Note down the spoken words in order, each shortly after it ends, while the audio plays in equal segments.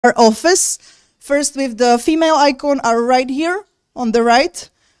our office. First with the female icon are right here on the right.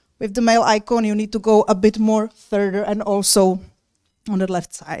 With the male icon, you need to go a bit more further and also on the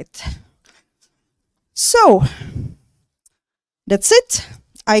left side. So, that's it.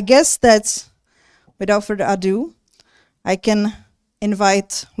 I guess that without further ado, I can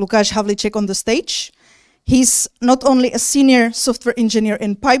invite Lukas Havlicek on the stage. He's not only a senior software engineer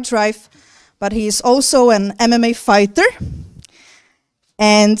in Pipedrive, but he is also an MMA fighter.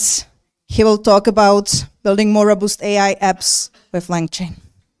 And he will talk about building more robust AI apps with LangChain.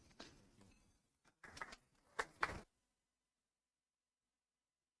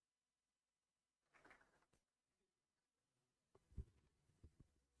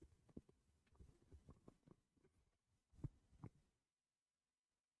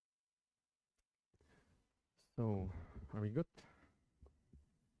 So, are we good?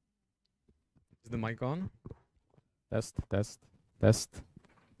 Is the mic on? Test, test, test,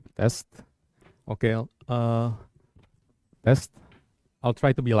 test. Okay, test. I'll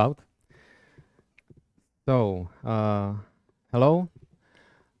try to be loud. So, hello.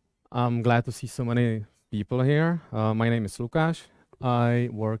 I'm glad to see so many people here. My name is Lukas. I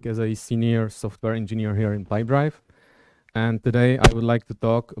work as a senior software engineer here in Pipedrive. And today I would like to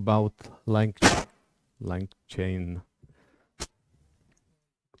talk about LangChain.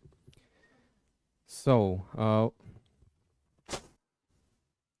 So,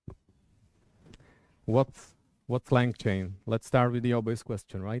 what's LangChain? Let's start with the obvious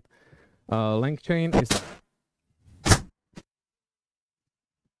question, right? LangChain is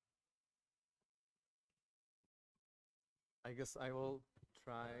I guess I will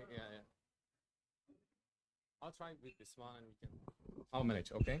try. Yeah. I'll try with this one, and we can. I'll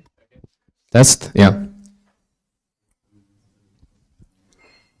manage. Okay. Test. Yeah.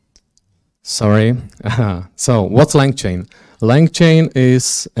 Sorry. So, what's LangChain? LangChain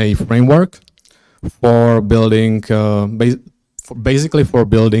is a framework for building, basically for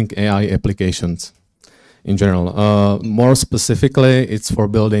building AI applications in general. More specifically, it's for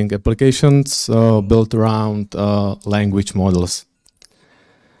building applications built around language models.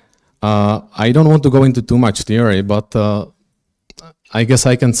 I don't want to go into too much theory, but I guess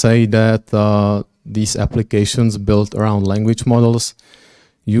I can say that these applications built around language models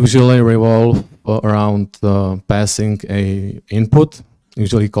usually revolve around passing a input,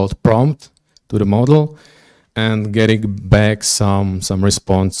 usually called prompt, to the model, and getting back some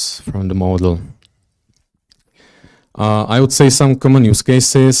response from the model. I would say some common use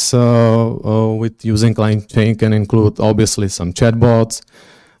cases with using LangChain can include obviously some chatbots,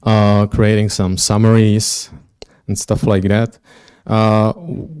 creating some summaries and stuff like that.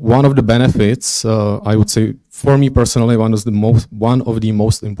 One of the benefits, I would say, for me personally, one of the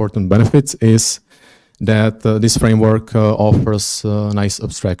most important benefits is that this framework offers nice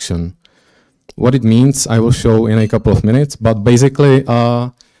abstraction. What it means, I will show in a couple of minutes, but basically,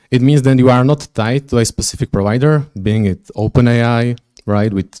 it means that you are not tied to a specific provider, being it OpenAI,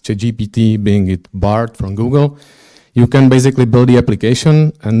 right, with ChatGPT, being it Bard from Google. You can basically build the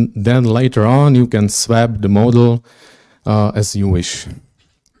application, and then later on, you can swap the model as you wish.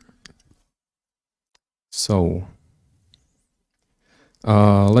 So,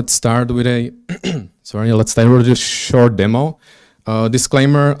 let's start with a a short demo.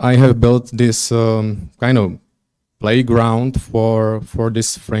 Disclaimer: I have built this kind of playground for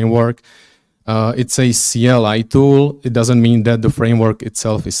this framework. It's a CLI tool. It doesn't mean that the framework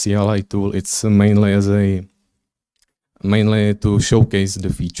itself is CLI tool. It's mainly to showcase the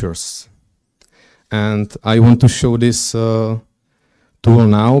features. And I want to show this tool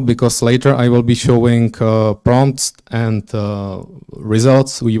now because later I will be showing prompts and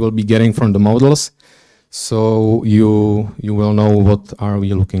results we will be getting from the models. So you will know what are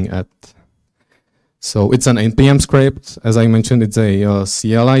we looking at. So it's an NPM script. As I mentioned, it's a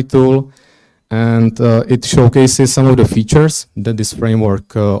CLI tool, and it showcases some of the features that this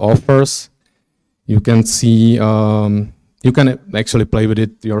framework offers. You can see, you can actually play with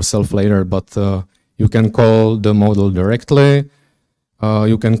it yourself later, but you can call the model directly.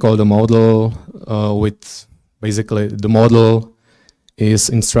 You can call the model with, basically, the model is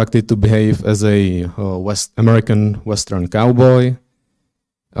instructed to behave as a American Western cowboy.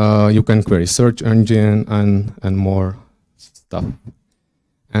 You can query search engine and more stuff.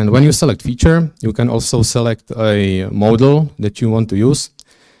 And when you select feature, you can also select a model that you want to use.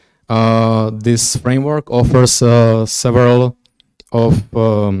 This framework offers several of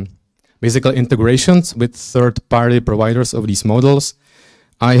basically integrations with third-party providers of these models.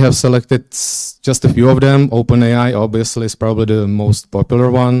 I have selected just a few of them. OpenAI obviously is probably the most popular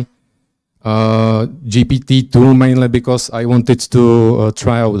one. GPT-2 mainly because I wanted to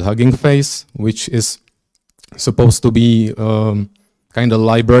try out Hugging Face, which is supposed to be kind of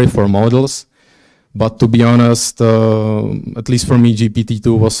library for models. But to be honest, at least for me,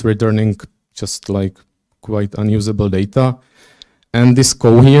 GPT-2 was returning just like quite unusable data. And this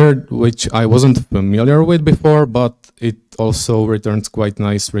Cohere, which I wasn't familiar with before, but it also returns quite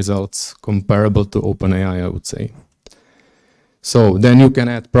nice results comparable to OpenAI, I would say. So then you can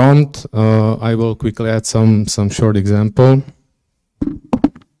add prompt. I will quickly add some short example.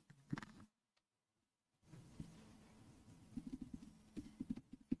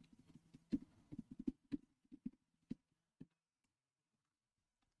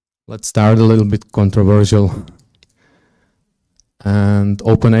 Let's start a little bit controversial. And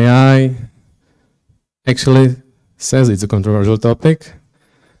OpenAI actually says it's a controversial topic.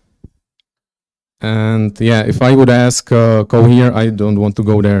 And yeah, if I would ask Cohere, I don't want to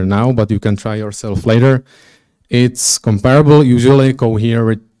go there now, but you can try yourself later. It's comparable. Usually Cohere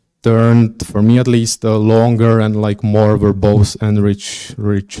returned, for me at least, longer and like more verbose and rich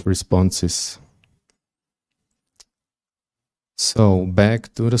responses. So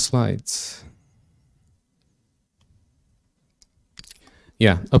back to the slides.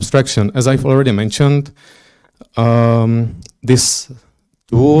 Yeah, abstraction. As I've already mentioned, this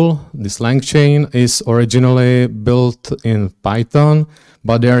tool, this LangChain, is originally built in Python,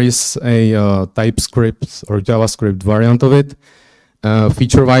 but there is a TypeScript or JavaScript variant of it.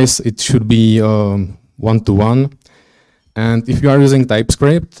 Feature-wise, it should be one-to-one. And if you are using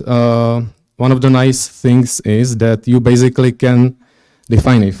TypeScript, one of the nice things is that you basically can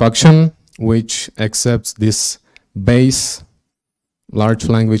define a function which accepts this base large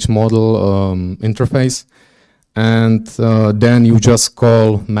language model interface, and then you just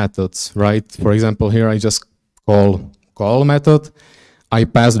call methods, right? For example, here I just call method, I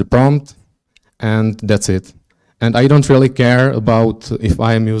pass the prompt, and that's it. And I don't really care about if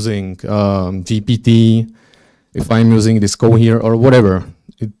I'm using GPT, if I'm using this Cohere or whatever.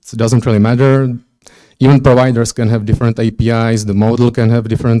 It doesn't really matter. Even providers can have different APIs, the model can have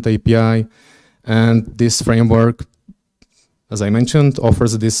different API, and this framework, as I mentioned,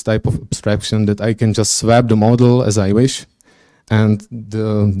 offers this type of abstraction that I can just swap the model as I wish, and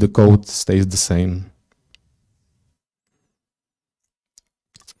the code stays the same.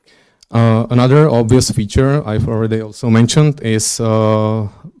 Another obvious feature I've already also mentioned is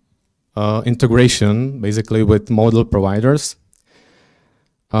integration, basically with model providers.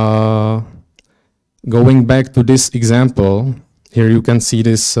 Going back to this example, here you can see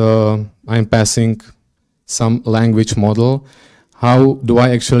this, I'm passing some language model. How do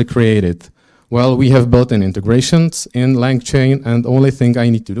I actually create it? Well, we have built-in integrations in LangChain, and the only thing I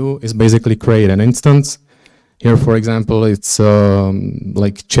need to do is basically create an instance. Here, for example, it's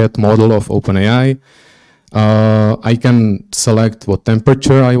like chat model of OpenAI. I can select what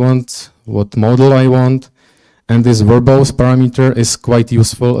temperature I want, what model I want, and this verbose parameter is quite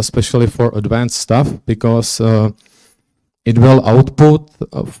useful, especially for advanced stuff, because it will output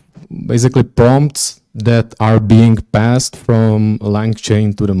basically prompts that are being passed from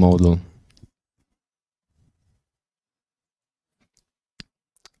LangChain to the model.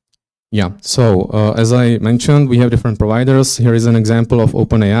 Yeah, so as I mentioned, we have different providers. Here is an example of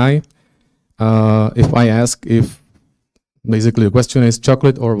OpenAI. If I ask if, basically the question is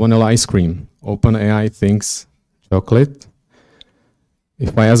chocolate or vanilla ice cream, OpenAI thinks chocolate.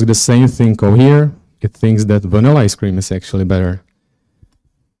 If I ask the same thing Cohere, it thinks that vanilla ice cream is actually better.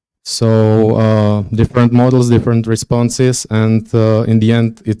 So different models, different responses, and in the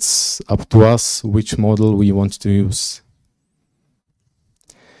end, it's up to us which model we want to use.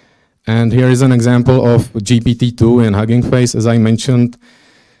 And here is an example of GPT-2 in Hugging Face. As I mentioned,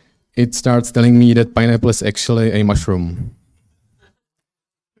 it starts telling me that pineapple is actually a mushroom.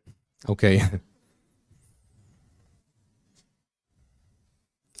 Okay.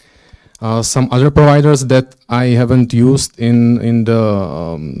 Some other providers that I haven't used in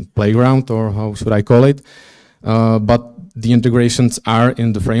the playground, or how should I call it, but the integrations are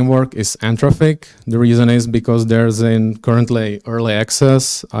in the framework, is Anthropic. The reason is because there's currently early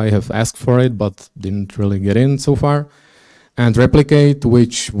access. I have asked for it, but didn't really get in so far. And Replicate,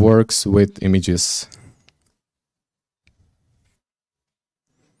 which works with images.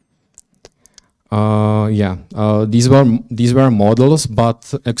 These were models,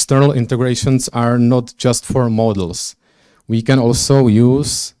 but external integrations are not just for models. We can also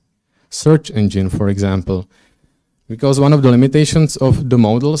use search engine, for example, because one of the limitations of the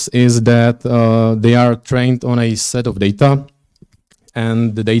models is that they are trained on a set of data,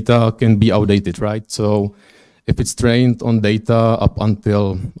 and the data can be outdated, right? So if it's trained on data up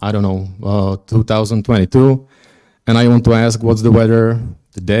until, I don't know, 2022, and I want to ask what's the weather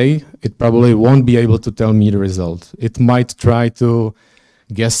today, it probably won't be able to tell me the result. It might try to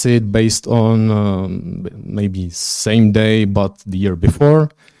guess it based on maybe same day but the year before,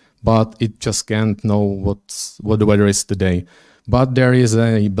 but it just can't know what the weather is today. But there is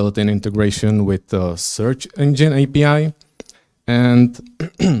a built-in integration with the search engine API, and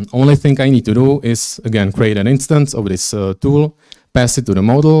only thing I need to do is, again, create an instance of this tool, pass it to the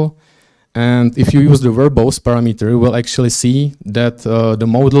model, and if you use the verbose parameter, you will actually see that the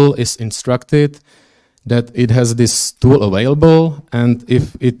model is instructed that it has this tool available, and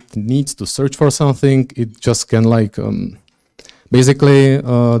if it needs to search for something, it just can like, basically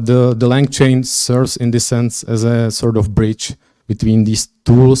the LangChain serves in this sense as a sort of bridge between these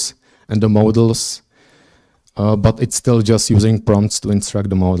tools and the models, but it's still just using prompts to instruct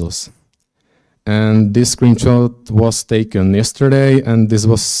the models. And this screenshot was taken yesterday, and this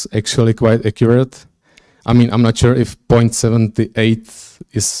was actually quite accurate. I mean, I'm not sure if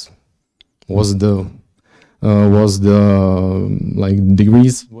 0.78 was the like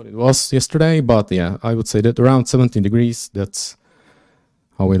degrees what it was yesterday, but yeah, I would say that around 17 degrees, that's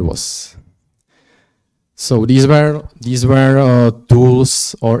how it was. So these were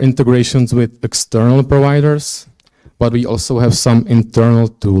tools or integrations with external providers, but we also have some internal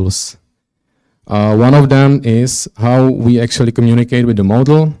tools. One of them is how we actually communicate with the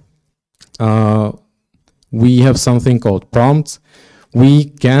model. We have something called prompts. We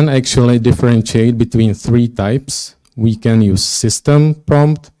can actually differentiate between three types. We can use system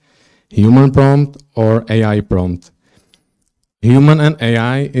prompt, human prompt, or AI prompt. Human and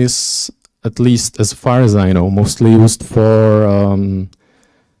AI is, at least as far as I know, mostly used for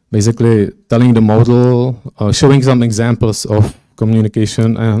basically telling the model, showing some examples of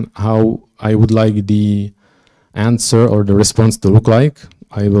communication and how I would like the answer or the response to look like.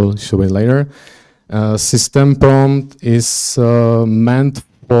 I will show it later. System prompt is meant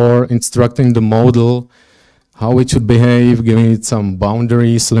for instructing the model how it should behave, giving it some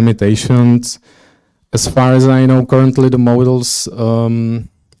boundaries, limitations. As far as I know, currently the models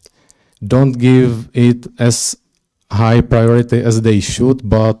don't give it as high priority as they should,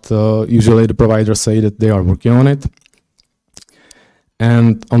 but usually the providers say that they are working on it.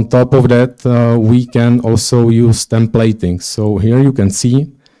 And on top of that, we can also use templating. So here you can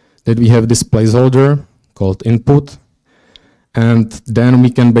see that we have this placeholder called input, and then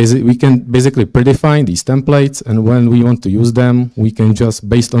we can basically predefine these templates, and when we want to use them, we can just,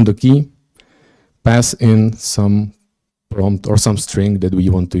 based on the key, pass in some prompt or some string that we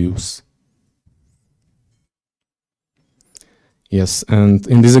want to use. Yes, and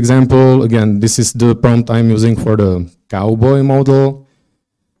in this example, again, this is the prompt I'm using for the cowboy model.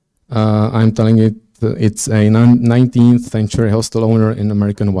 I'm telling it it's a 19th century hostel owner in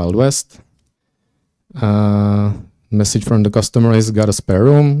American Wild West. Message from the customer is got a spare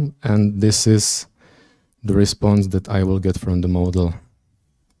room, and this is the response that I will get from the model.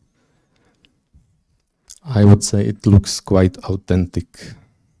 I would say it looks quite authentic.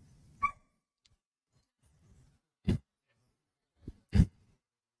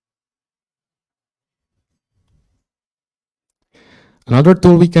 Another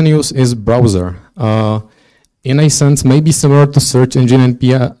tool we can use is browser. In a sense, maybe similar to search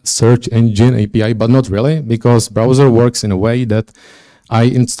engine API, but not really, because browser works in a way that I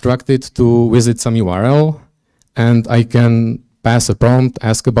instruct it to visit some URL, and I can pass a prompt,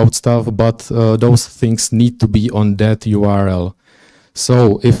 ask about stuff, but those things need to be on that URL.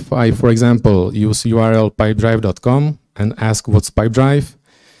 So if I, for example, use URL pipedrive.com and ask what's Pipedrive,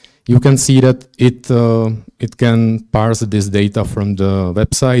 you can see that it can parse this data from the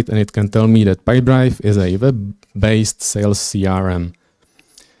website, and it can tell me that Pipedrive is a web-based sales CRM.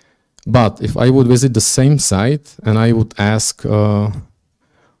 But if I would visit the same site and I would ask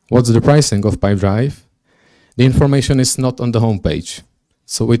what's the pricing of Pipedrive, the information is not on the homepage,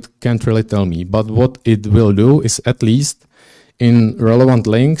 so it can't really tell me. But what it will do is, at least in relevant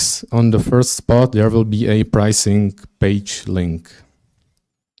links, on the first spot there will be a pricing page link.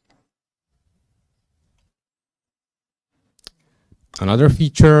 Another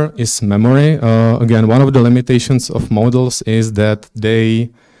feature is memory. Again, one of the limitations of models is that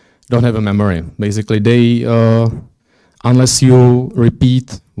they don't have a memory. Basically, they, unless you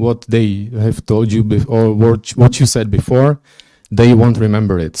repeat what they have told you or what you said before, they won't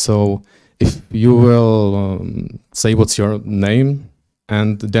remember it. So if you will say what's your name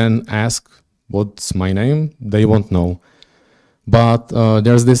and then ask what's my name, they won't know. But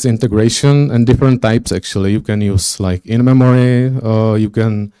there's this integration and different types actually. You can use like in memory,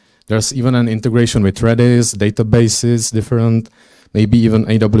 There's even an integration with Redis, databases, different, maybe even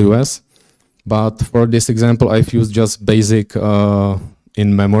AWS. But for this example, I've used just basic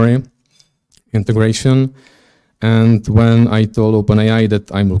in-memory integration. And when I told OpenAI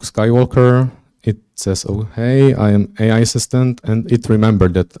that I'm Luke Skywalker, it says, oh, hey, I am AI assistant, and it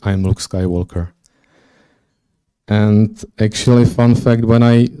remembered that I'm Luke Skywalker. And actually, fun fact, when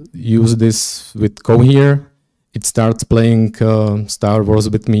I use this with Cohere, it starts playing Star Wars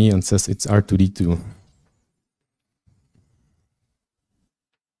with me and says it's R2-D2.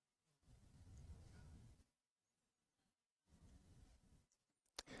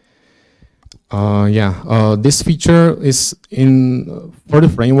 This feature is for the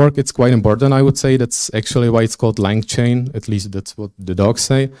framework, it's quite important. I would say that's actually why it's called LangChain, at least that's what the docs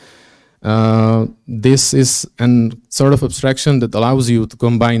say. This is a sort of abstraction that allows you to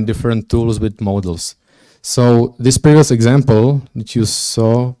combine different tools with models. So this previous example that you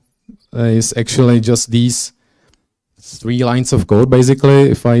saw is actually just these 3 lines of code, basically.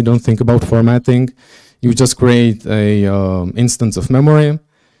 If I don't think about formatting, you just create a instance of memory.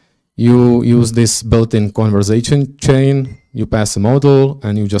 You use this built-in conversation chain, you pass a model,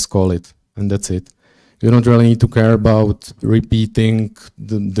 and you just call it, and that's it. You don't really need to care about repeating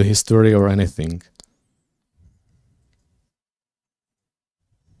the history or anything.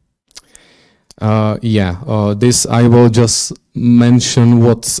 This I will just mention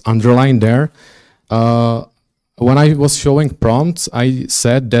what's underlined there. When I was showing prompts, I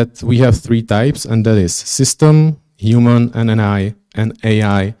said that we have 3 types, and that is system, human, and an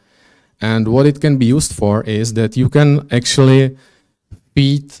AI. And what it can be used for is that you can actually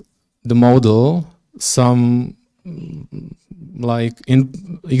feed the model some like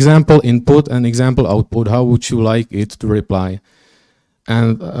example input and example output. How would you like it to reply?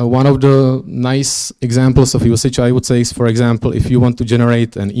 And one of the nice examples of usage, I would say, is, for example, if you want to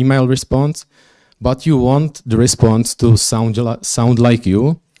generate an email response, but you want the response to sound like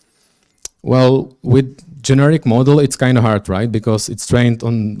you, well, with generic model, it's kind of hard, right? Because it's trained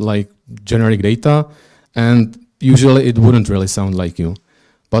on like generic data, and usually it wouldn't really sound like you.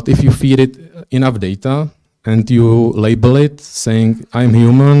 But if you feed it enough data and you label it saying, I'm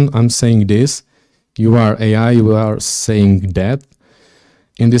human, I'm saying this, you are AI, you are saying that.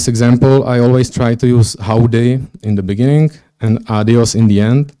 In this example, I always try to use howdy in the beginning and adios in the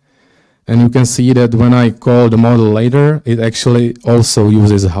end. And you can see that when I call the model later, it actually also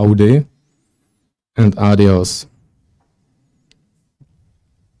uses howdy and adios.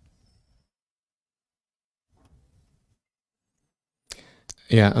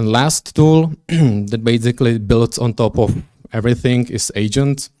 Yeah, and last tool that basically builds on top of everything is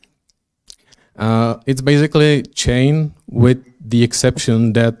agent. It's basically chain with the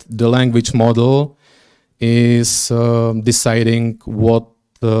exception that the language model is deciding what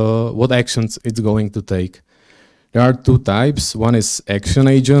actions it's going to take. There are 2 types. One is action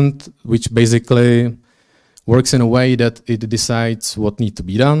agent, which basically works in a way that it decides what needs to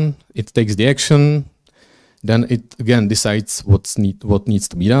be done. It takes the action, then it again decides what needs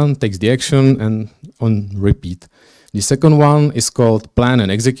to be done, takes the action, and on repeat. The second one is called plan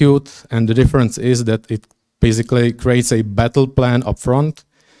and execute, and the difference is that it basically creates a battle plan upfront.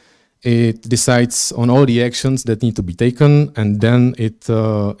 It decides on all the actions that need to be taken, and then it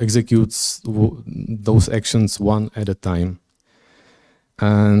executes those actions one at a time.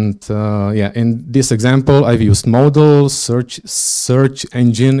 And in this example, I've used model, search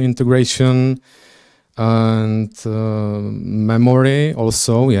engine integration, and memory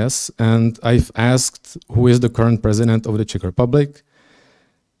also, yes. And I've asked who is the current president of the Czech Republic.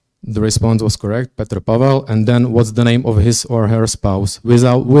 The response was correct, Petr Pavel, and then what's the name of his or her spouse,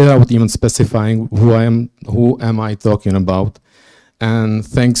 without even specifying who am I talking about. And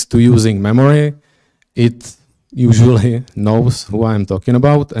thanks to using memory, it usually knows who I'm talking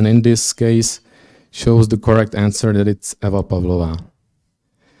about, and in this case shows the correct answer that it's Eva Pavlova.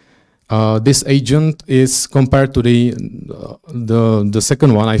 This agent is compared to the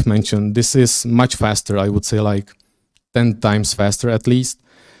second one I've mentioned. This is much faster, I would say like 10 times faster at least.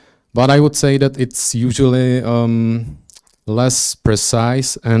 But I would say that it's usually less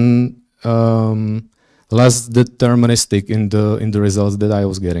precise and less deterministic in the results that I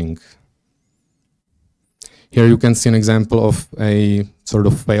was getting. Here you can see an example of a sort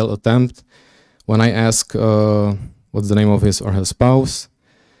of failed attempt. When I ask what's the name of his or her spouse,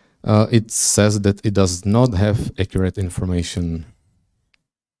 it says that it does not have accurate information.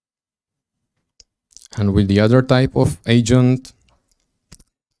 And with the other type of agent,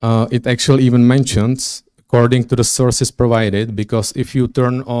 it actually even mentions according to the sources provided, because if you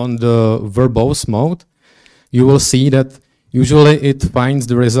turn on the verbose mode, you will see that Usually it finds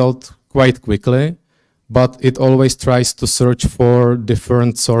the result quite quickly, but it always tries to search for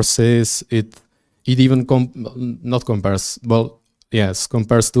different sources. It even not compares, well, yes,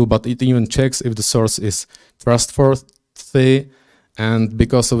 compares to, but it even checks if the source is trustworthy, and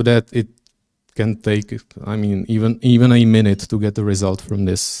because of that, it can take, I mean, even a minute to get the result from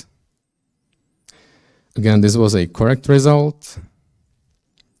this. Again, this was a correct result.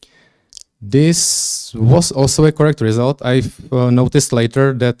 This was also a correct result. I've noticed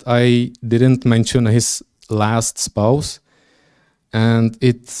later that I didn't mention his last spouse, and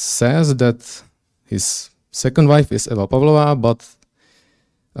it says that his second wife is Eva Pavlova, but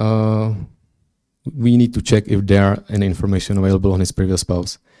we need to check if there are any information available on his previous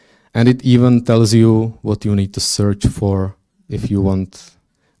spouse. And it even tells you what you need to search for if you want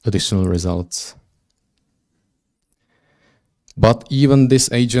additional results. But even this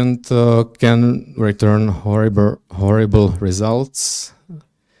agent can return horrible results.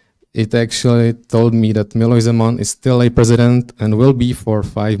 It actually told me that Miloš Zeman is still a president and will be for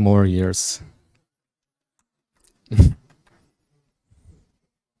 5 more years.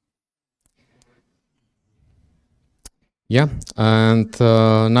 Yeah, and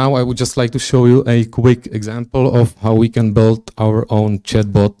now I would just like to show you a quick example of how we can build our own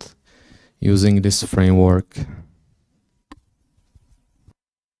chatbot using this framework.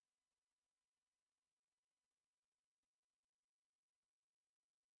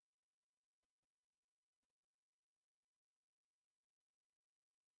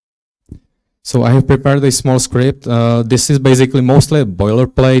 So I have prepared a small script. This is basically mostly a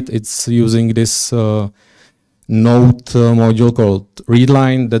boilerplate. It's using this node module called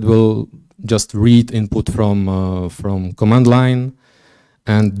readline that will just read input from command line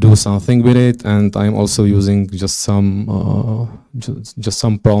and do something with it. And I'm also using just some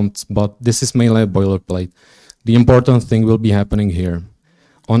prompts, but this is mainly a boilerplate. The important thing will be happening here.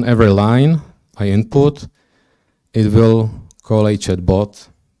 On every line I input, it will call a chatbot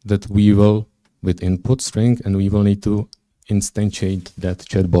that we will with input string, and we will need to instantiate that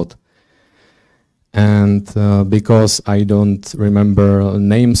chatbot. And because I don't remember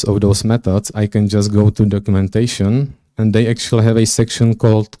names of those methods, I can just go to documentation, and they actually have a section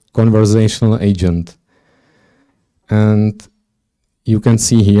called conversational agent. And you can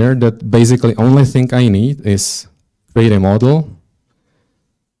see here that basically only thing I need is create a model.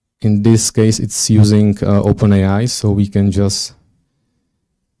 In this case, it's using OpenAI, so we can just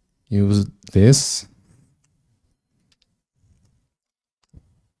use this.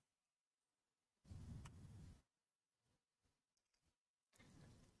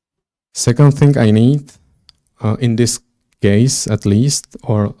 Second thing I need, in this case at least,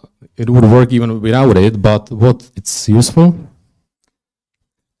 or it would work even without it, but what it's useful?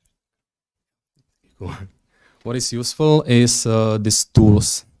 What is useful is these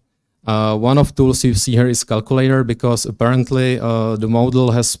tools. One of tools you see here is calculator, because apparently the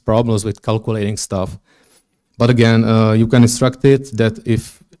model has problems with calculating stuff. But again, you can instruct it that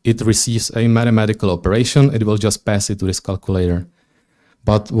if it receives a mathematical operation, it will just pass it to this calculator.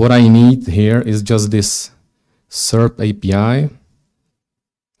 But what I need here is just this SERP API.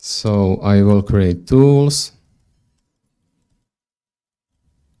 So I will create tools.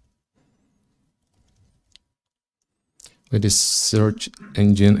 With this search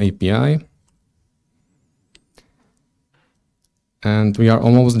engine API. And we are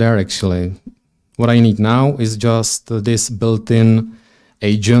almost there actually. What I need now is just this built-in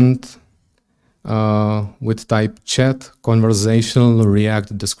agent with type chat conversational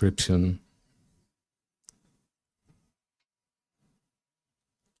React description.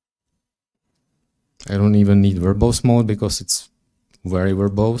 I don't even need verbose mode because it's very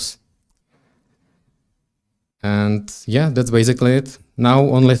verbose. And yeah, that's basically it. Now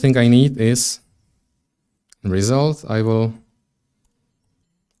only thing I need is result. I will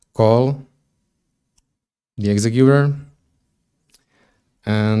call the executor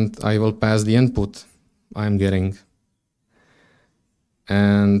and I will pass the input I'm getting.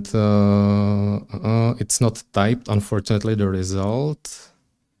 And it's not typed, unfortunately, the result.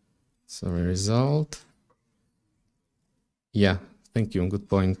 Sorry, result. Yeah, thank you, good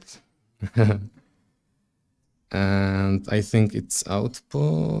point. And I think it's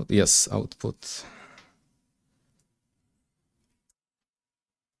output. Yes, output.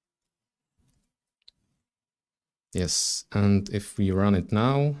 Yes, and if we run it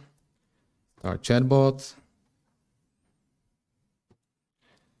now, our chatbot.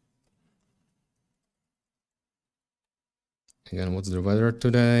 Again, what's the weather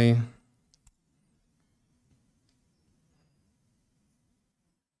today?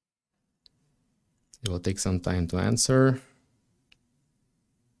 It will take some time to answer.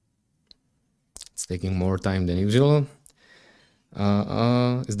 taking more time than usual.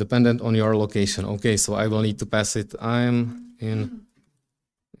 Is dependent on your location. Okay, so I will need to pass it. I'm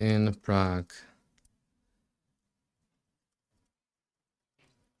in Prague.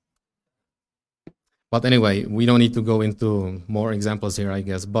 But anyway, we don't need to go into more examples here, I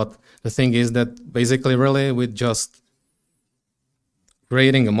guess. But the thing is that basically really with just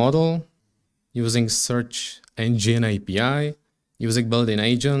creating a model, using search engine API, using built-in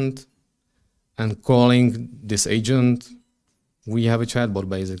agent, and calling this agent, we have a chatbot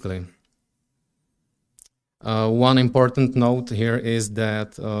basically. One important note here is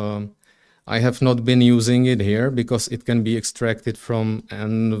that I have not been using it here because it can be extracted from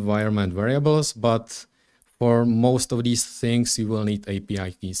environment variables, but for most of these things you will need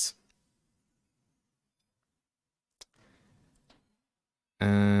API keys.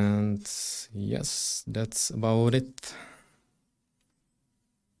 And yes, that's about it.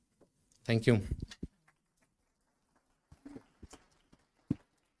 Thank you.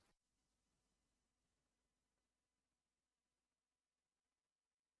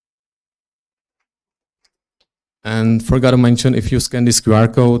 And forgot to mention, if you scan this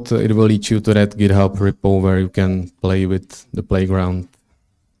QR code, it will lead you to that GitHub repo where you can play with the playground.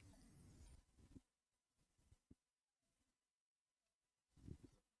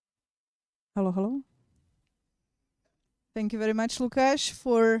 Hello, hello. Thank you very much, Lukas,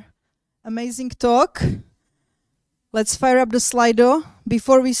 for amazing talk. Let's fire up the Slido.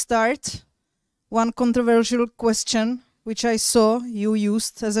 Before we start, one controversial question, which I saw you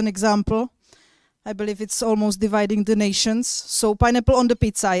used as an example. I believe it's almost dividing the nations. So pineapple on the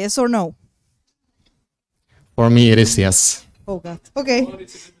pizza, yes or no? For me, it is yes. Oh, God. Okay.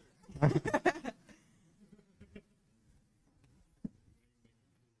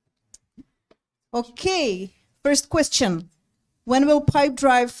 Okay. First question. When will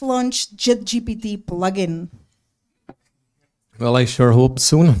Pipedrive launch JetGPT plugin? Well, I sure hope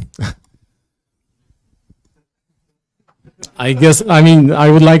soon. I guess, I mean, I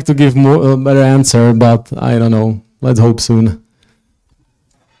would like to give more better answer, but I don't know. Let's hope soon.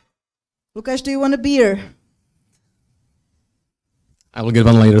 Lukas, do you want a beer? I will get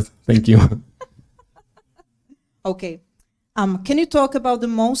one later. Thank you. Okay. Can you talk about the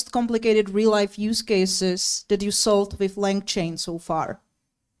most complicated real-life use cases that you solved with LangChain so far?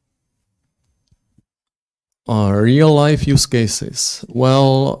 Real-life use cases.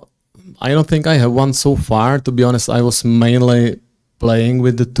 Well, I don't think I have one so far. To be honest, I was mainly playing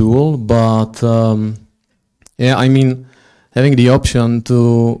with the tool, but yeah, I mean, having the option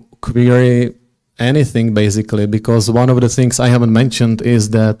to query anything basically, because one of the things I haven't mentioned is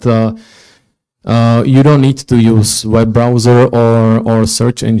that you don't need to use web browser or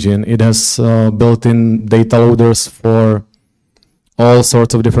search engine. It has built-in data loaders for all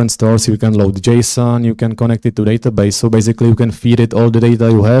sorts of different stores. You can load JSON, you can connect it to database. So basically you can feed it all the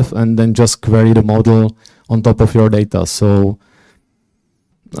data you have and then just query the model on top of your data. So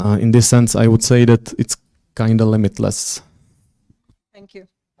in this sense, I would say that it's kind of limitless. Thank you.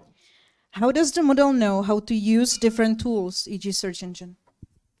 How does the model know how to use different tools, e.g. search engine?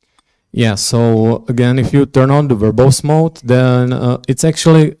 Yeah, so again, if you turn on the verbose mode, then it's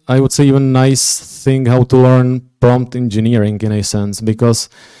actually, I would say, even nice thing how to learn prompt engineering in a sense, because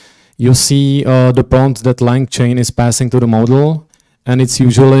you see the prompt that LangChain is passing to the model, and it's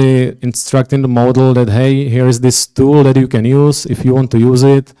usually instructing the model that, hey, here is this tool that you can use. If you want to use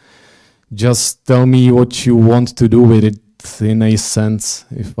it, just tell me what you want to do with it in a sense,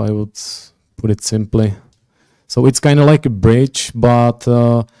 if I would put it simply. So it's kind of like a bridge, but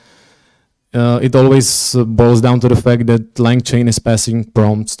it always boils down to the fact that LangChain is passing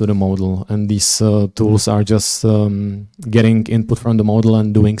prompts to the model, and these tools are just getting input from the model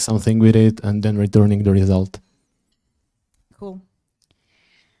and doing something with it and then returning the result. Cool.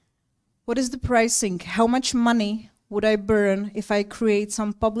 What is the pricing? How much money would I burn if I create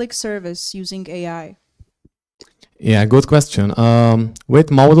some public service using AI? Yeah, good question.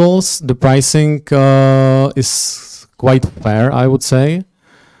 With models, the pricing is quite fair, I would say.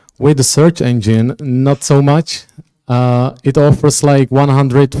 With the search engine, not so much. It offers like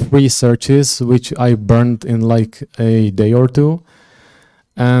 100 free searches, which I burned in like a day or two.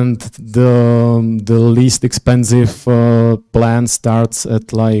 And the least expensive plan starts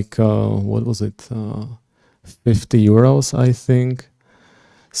at like, what was it? 50 euros, I think.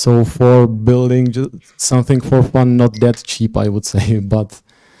 So for building something for fun, not that cheap, I would say. But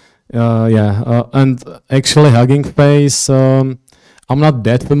yeah, and actually Hugging Face, I'm not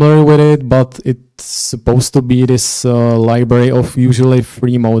that familiar with it, but it's supposed to be this library of usually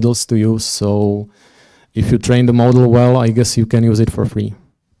free models to use. So if you train the model well, I guess you can use it for free.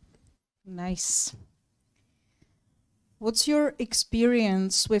 Nice. What's your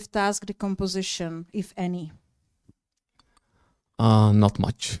experience with task decomposition, if any? Not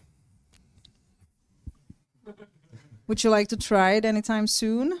much. Would you like to try it anytime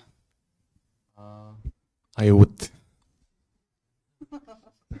soon? I would.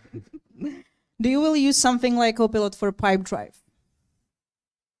 Do you will use something like Copilot for Pipedrive?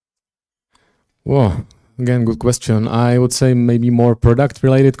 Whoa, again, good question. I would say maybe more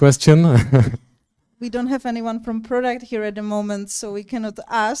product-related question. We don't have anyone from product here at the moment, so we cannot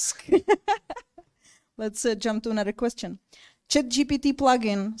ask. Let's jump to another question. ChatGPT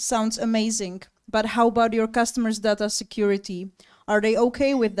plugin sounds amazing, but how about your customers' data security? Are they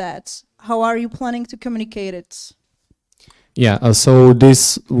okay with that? How are you planning to communicate it? Yeah, so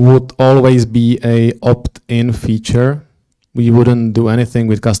this would always be a opt-in feature. We wouldn't do anything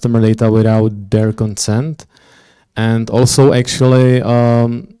with customer data without their consent. And also, actually,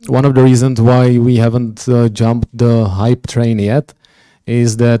 one of the reasons why we haven't jumped the hype train yet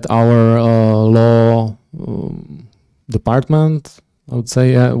is that our law department, I would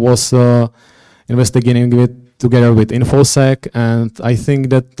say, was investigating it together with InfoSec, and I think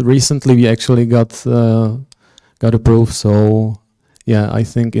that recently we actually got approved. So, yeah, I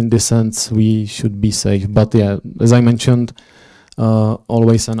think in this sense we should be safe. But yeah, as I mentioned,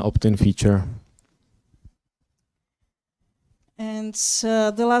 always an opt-in feature. And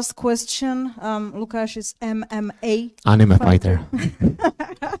the last question, Lukas is MMA. Anime fighter.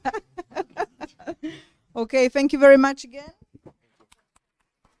 Okay, thank you very much again.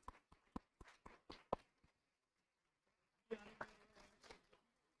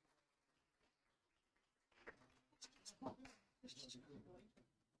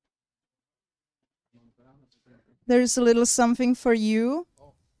 There's a little something for you.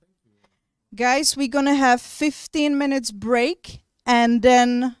 Guys, we're gonna have 15 minutes break and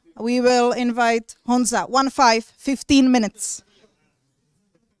then we will invite Honza. 15 minutes.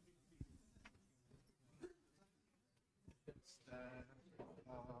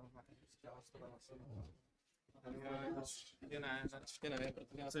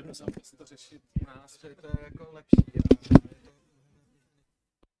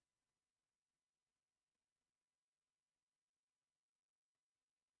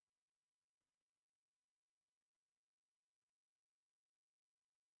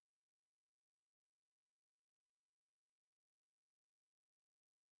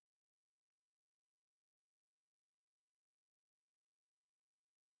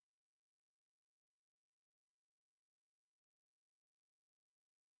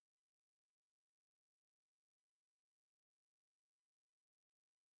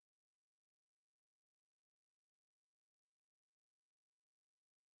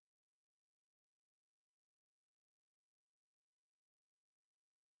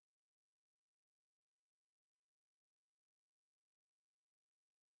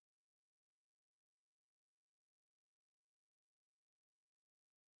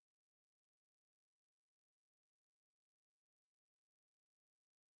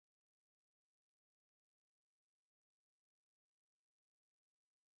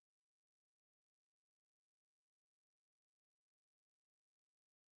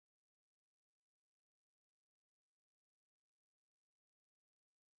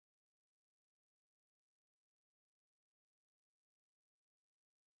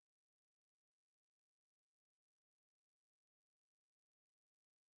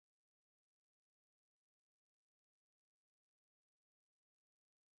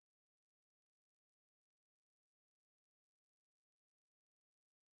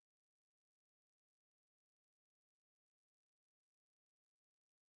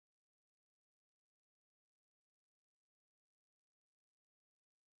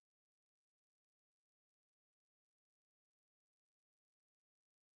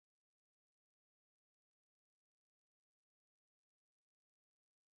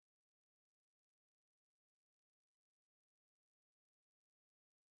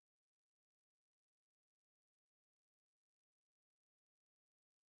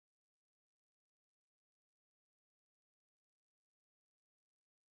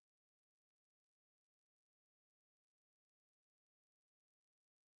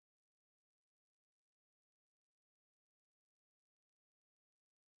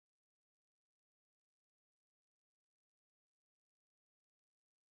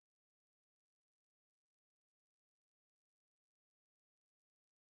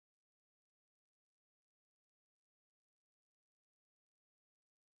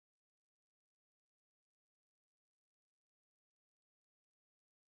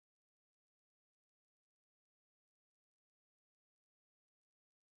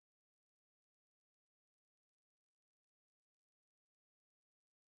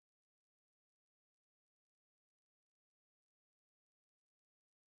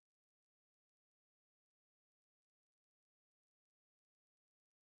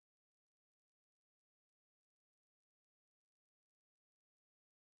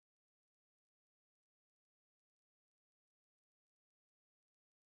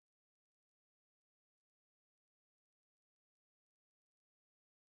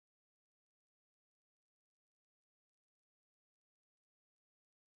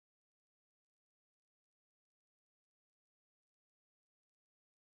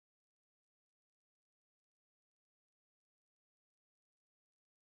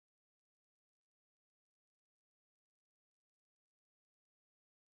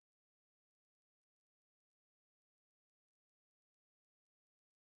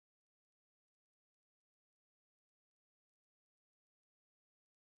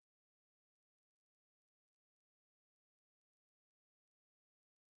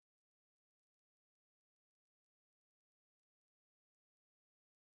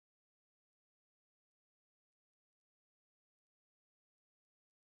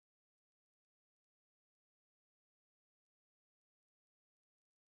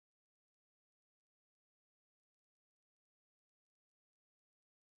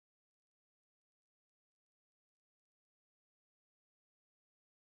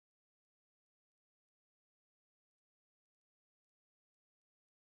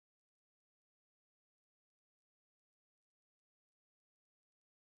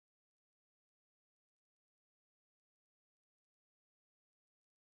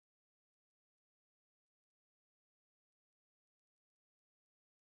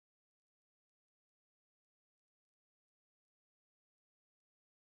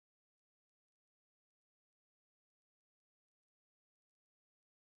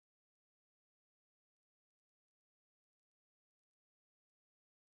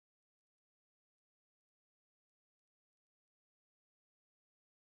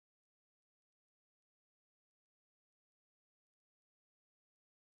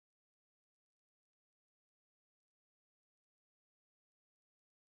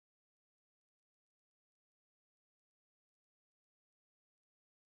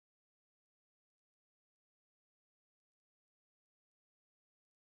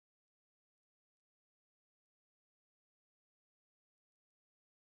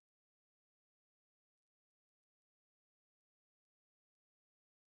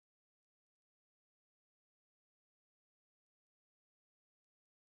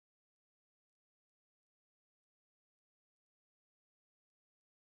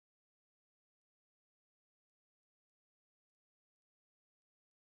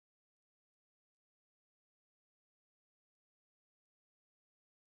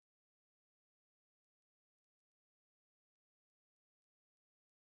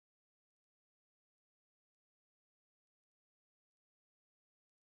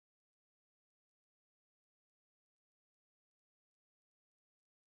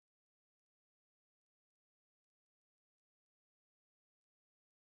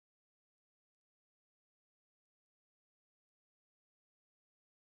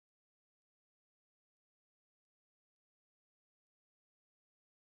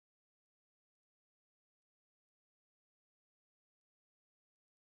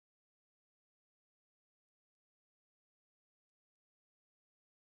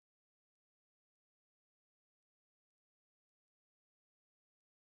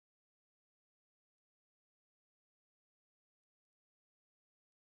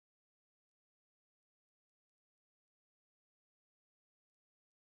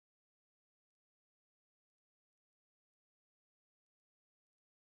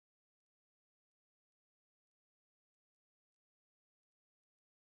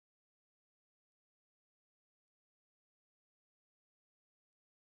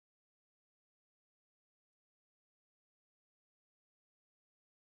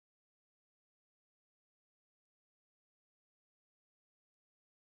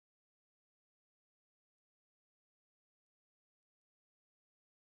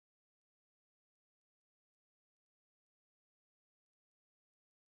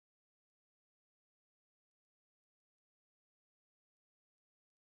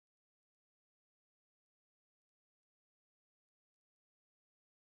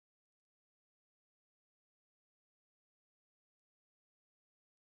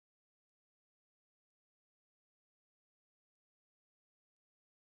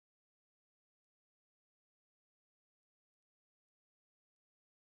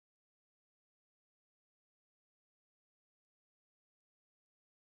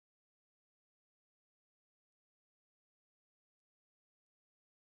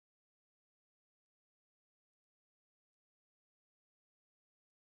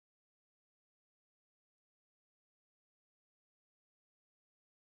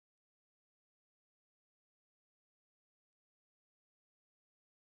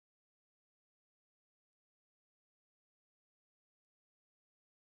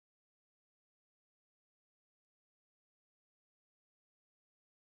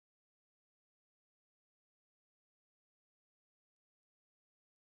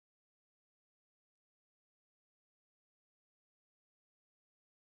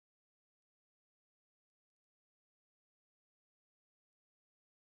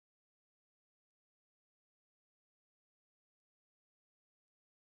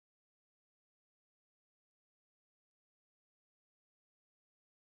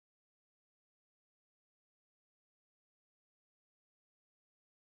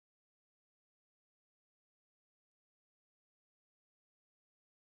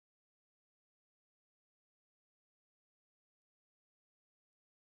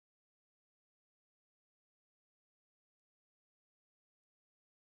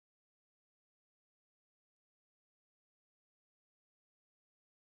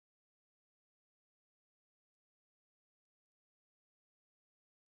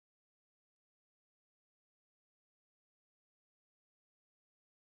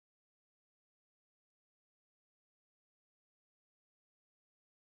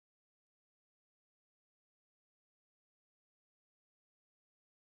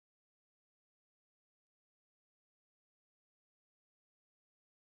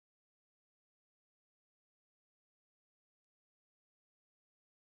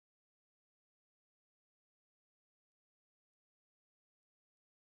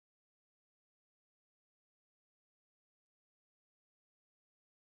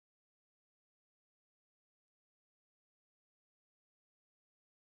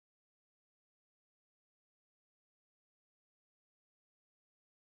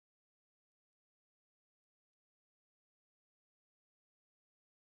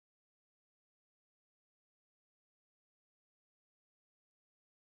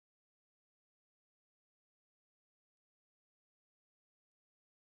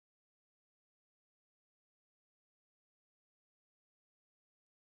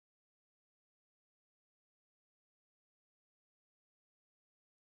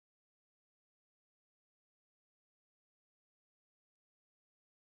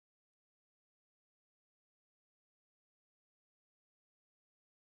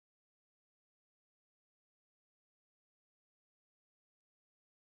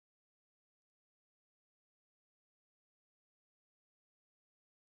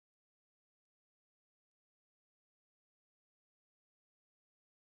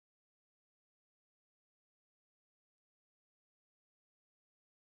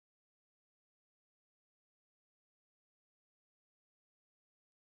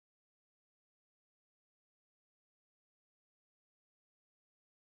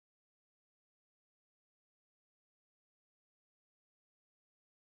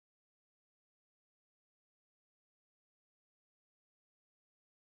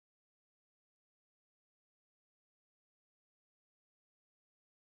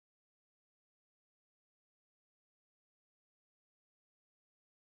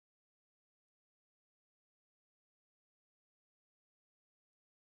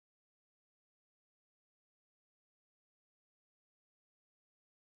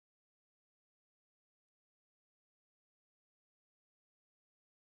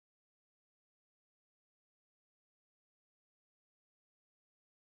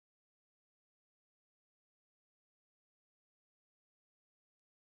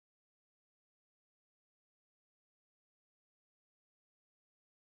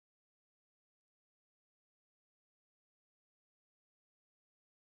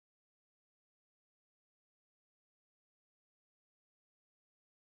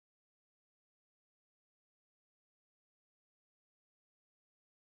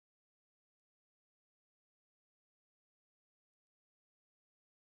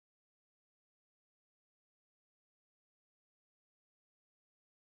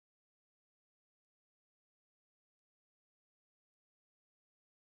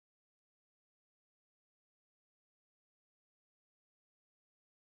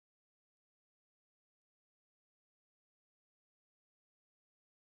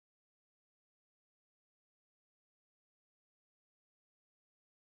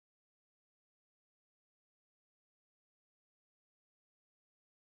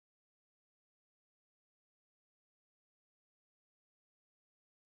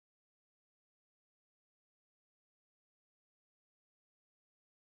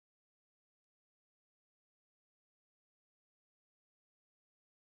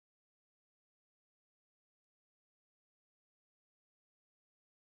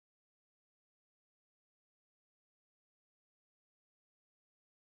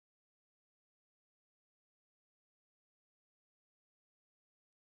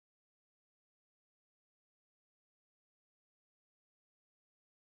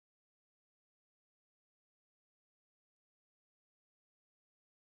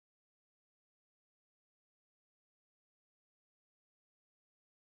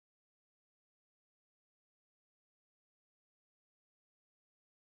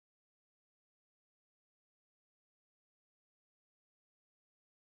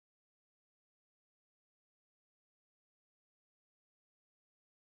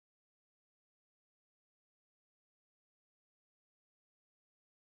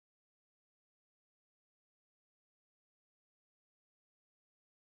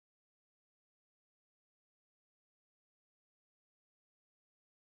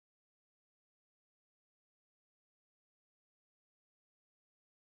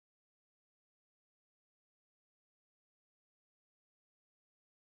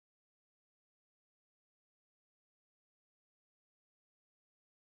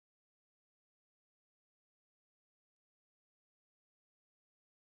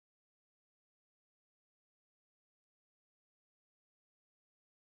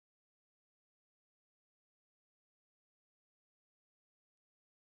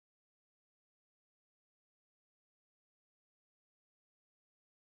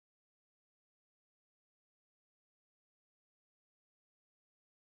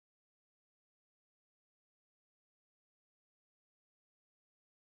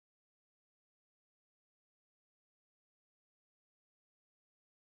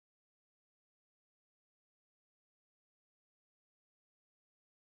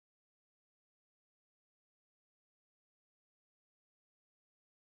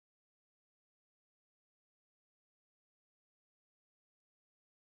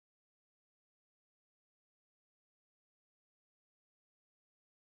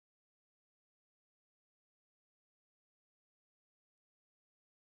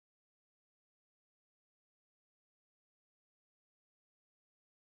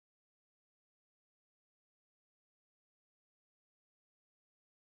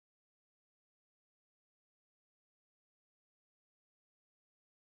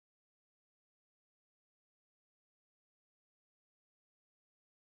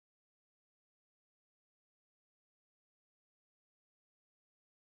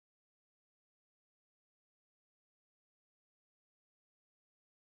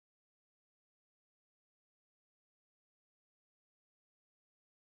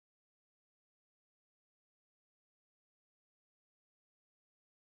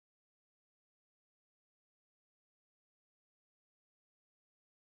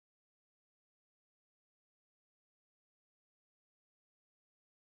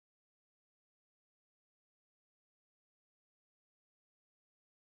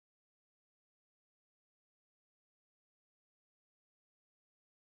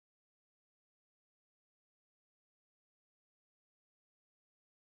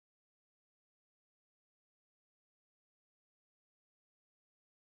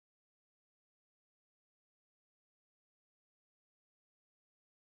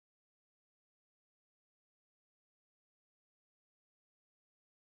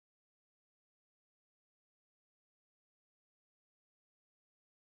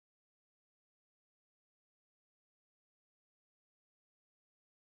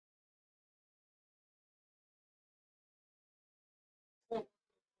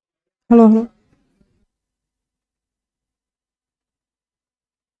 Hello, hello.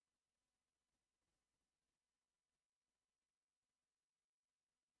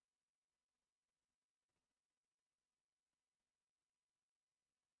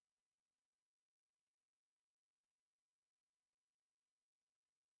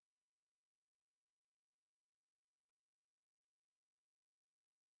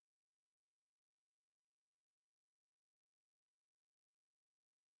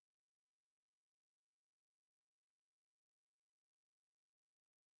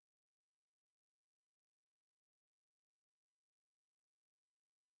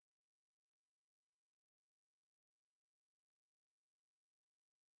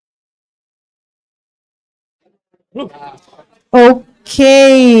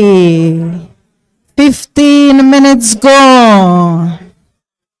 Okay. 15 minutes gone.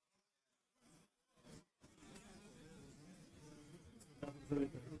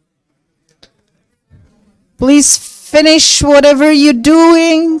 Please finish whatever you're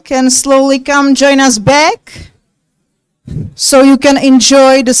doing and slowly come join us back so you can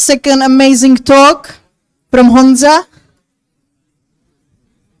enjoy the second amazing talk from Honza.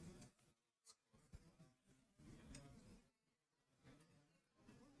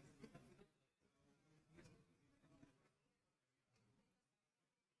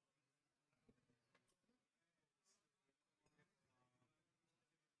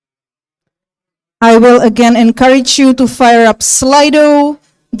 I will again encourage you to fire up Slido.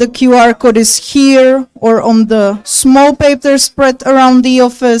 The QR code is here or on the small paper spread around the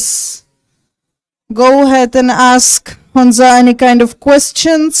office. Go ahead and ask Honza any kind of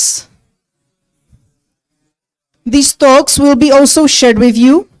questions. These talks will be also shared with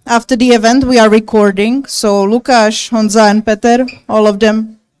you after the event. We are recording, so Lukas, Honza, and Peter, all of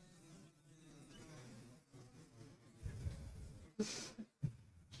them.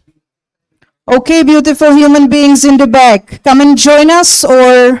 Okay, beautiful human beings in the back, come and join us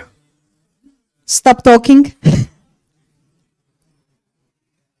or stop talking.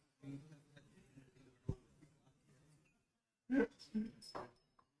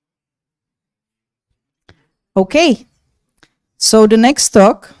 Okay, so the next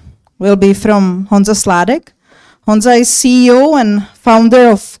talk will be from Honza Sladek. Honza is CEO and founder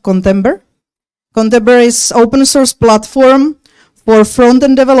of Contember. Contember is open source platform for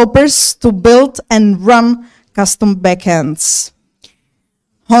front-end developers to build and run custom backends.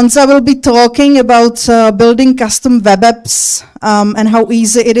 Honza will be talking about building custom web apps and how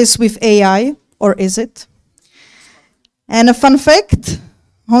easy it is with AI, or is it? And a fun fact,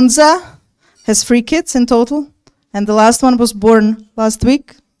 Honza has 3 kids in total, and the last one was born last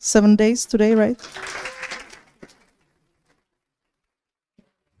week, 7 days today, right?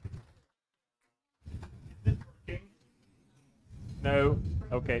 No.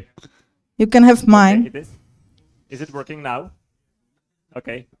 Okay. You can have mine. Okay, it is. Is it working now?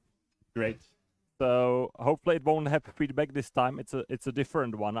 Okay. Great. So hopefully it won't have feedback this time. It's a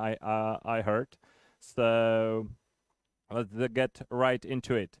different one I heard. So let's get right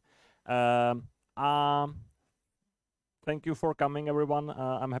into it. Thank you for coming, everyone.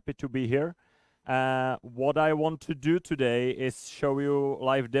 I'm happy to be here. What I want to do today is show you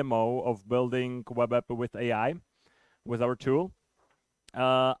live demo of building web app with AI with our tool.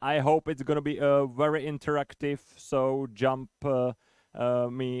 I hope it's gonna be very interactive. So jump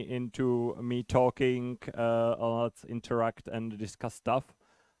me into me talking. Let's interact and discuss stuff.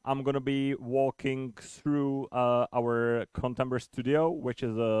 I'm gonna be walking through our Contember Studio, which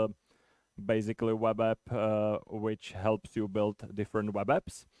is a basically web app which helps you build different web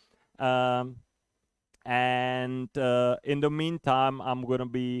apps. And in the meantime, I'm gonna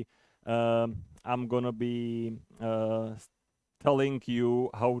be telling you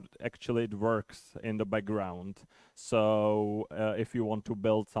how actually it works in the background. So if you want to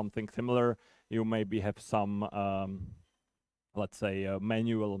build something similar, you maybe have some, let's say,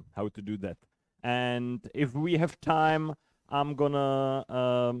 manual how to do that. And if we have time, I'm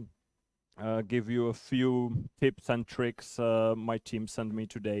gonna give you a few tips and tricks my team sent me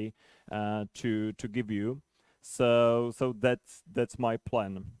today to give you. So that's my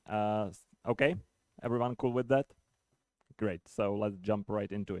plan. Okay, everyone cool with that? Great. So let's jump right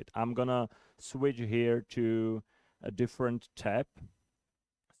into it. I'm gonna switch here to a different tab.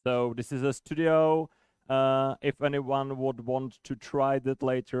 So this is a studio. If anyone would want to try that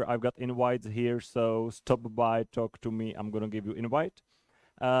later, I've got invites here. So stop by, talk to me. I'm gonna give you invite.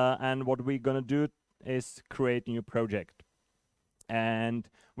 And what we're gonna do is create a new project. And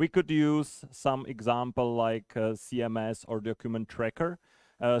we could use some example like CMS or document tracker.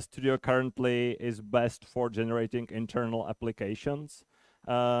 Studio currently is best for generating internal applications.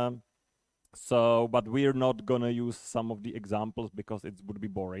 So, but we're not gonna use some of the examples because it would be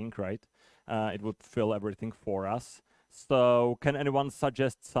boring, right? It would fill everything for us. So can anyone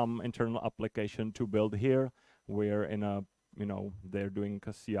suggest some internal application to build here? We're in a, they're doing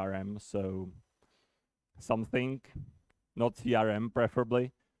a CRM, so something, not CRM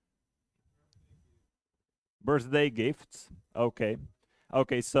preferably. Birthday gifts, okay.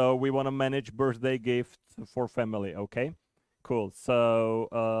 Okay, so we want to manage birthday gifts for family, okay? Cool, so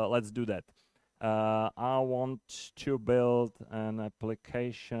let's do that. I want to build an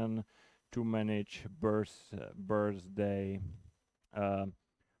application to manage birthday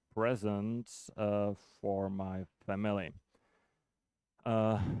presents for my family.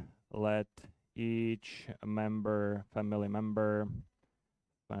 Let each family member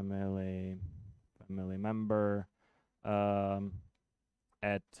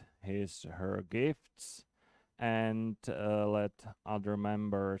add her gifts, and let other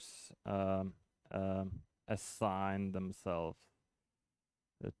members assign themselves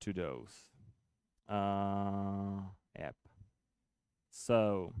to those. Yep.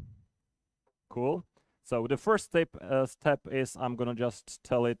 So cool. So the first step is I'm gonna just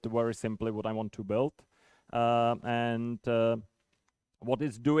tell it very simply what I want to build, and what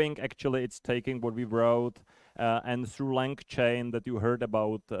it's doing actually, it's taking what we wrote and through LangChain that you heard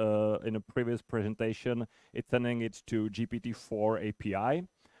about in a previous presentation, it's sending it to GPT-4 API.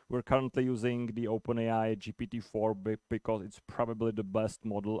 We're currently using the OpenAI GPT-4 because it's probably the best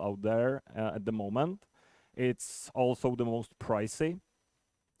model out there at the moment. It's also the most pricey.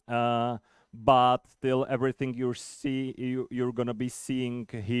 But still, everything you're gonna be seeing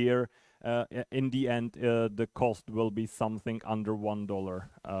here, in the end, the cost will be something under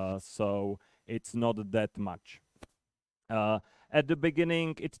 $1. So it's not that much. At the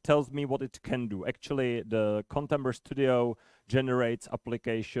beginning, it tells me what it can do. Actually, the Contemporary Studio generates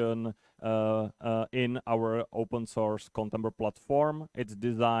application in our open source Contemporary platform. It's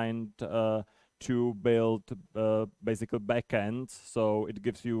designed to build basically backends. So it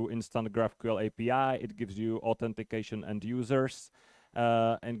gives you instant GraphQL API, it gives you authentication and users,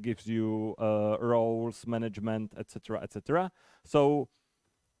 and gives you roles, management, etc., etc. So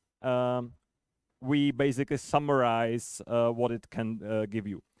we basically summarize what it can give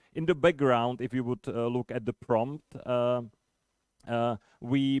you. In the background, if you would look at the prompt,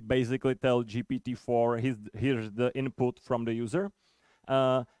 we basically tell GPT-4, here's the input from the user,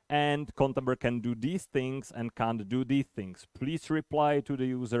 and Contemporary can do these things and can't do these things. Please reply to the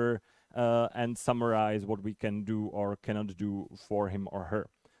user and summarize what we can do or cannot do for him or her.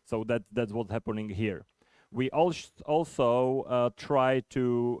 So that's what's happening here. We also try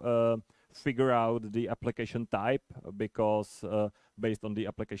to figure out the application type, because based on the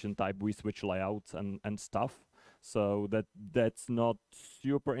application type we switch layouts and stuff. So that's not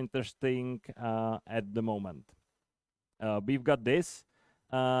super interesting at the moment. We've got this.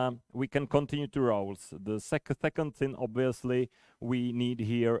 We can continue to roles. The second thing, obviously, we need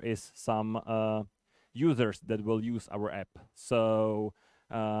here is some users that will use our app. So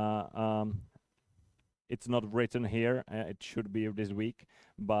it's not written here. It should be this week,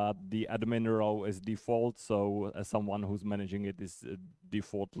 but the admin row is default. So someone who's managing it is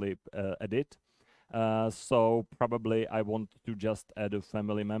defaultly edit. So probably I want to just add a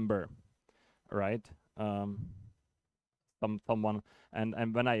family member, right? Someone,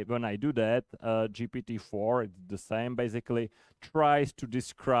 and when I do that, GPT-4, it's the same, basically tries to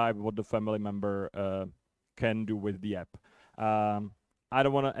describe what the family member can do with the app. I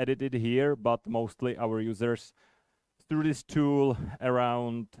don't want to edit it here, but mostly our users through this tool,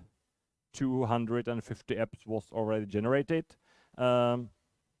 around 250 apps was already generated.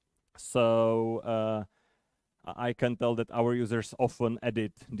 So I can tell that our users often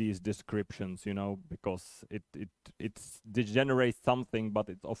edit these descriptions, because it generates something, but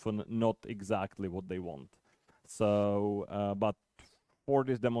it's often not exactly what they want. So, but for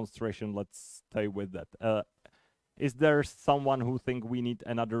this demonstration, let's stay with that. Is there someone who think we need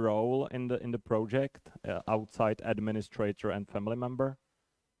another role in the project outside administrator and family member?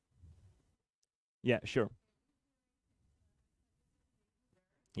 Yeah, sure.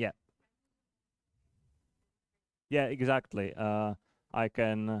 Yeah. Yeah, exactly. I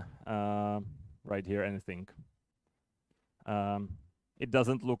can write here anything. It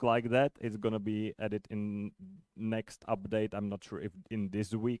doesn't look like that. It's gonna be added in next update. I'm not sure if in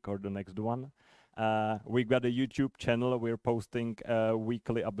this week or the next one. We've got a YouTube channel. We're posting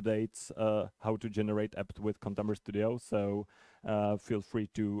weekly updates how to generate apps with Contemporary Studio. So feel free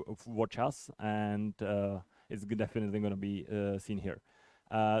to watch us, and it's definitely gonna be seen here.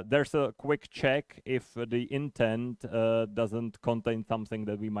 There's a quick check if the intent doesn't contain something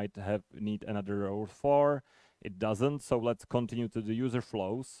that we might need another row for. It doesn't, so let's continue to the user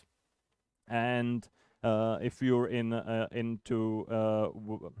flows. And if you're into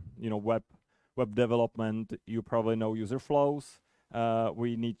web development, you probably know user flows.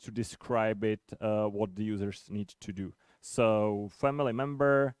 We need to describe it, what the users need to do. So family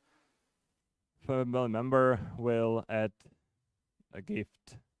member will add a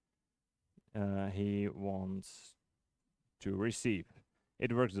gift he wants to receive.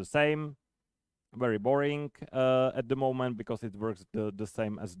 It works the same. Very boring at the moment because it works the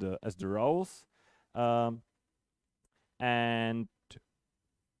same as the rows, and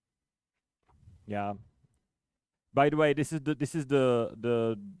yeah. By the way, this is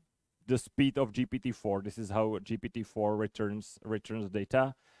the speed of GPT-4. This is how GPT-4 returns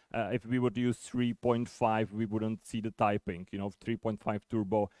data. If we would use 3.5, we wouldn't see the typing. 3.5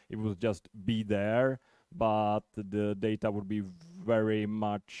 turbo, it would just be there, but the data would be very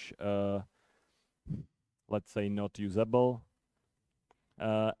much, let's say, not usable.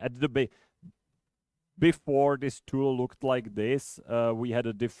 Before this tool looked like this, we had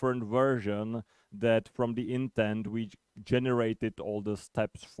a different version that from the intent we generated all the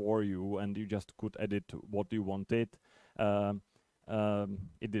steps for you, and you just could edit what you wanted.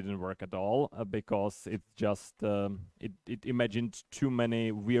 It didn't work at all because it just it imagined too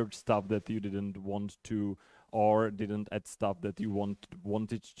many weird stuff that you didn't want to, or didn't add stuff that you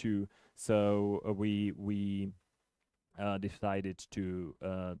wanted to. So we decided to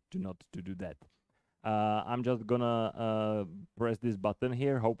not to do that. I'm just gonna press this button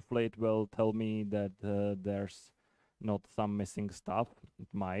here. Hopefully it will tell me that there's not some missing stuff. It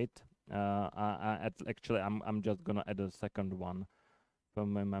might. Actually, I'm just gonna add a second one.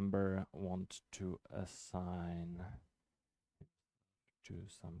 Family member want to assign to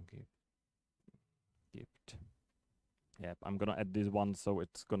some gift. Yep, I'm gonna add this one, so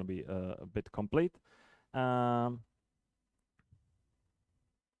it's gonna be a bit complete.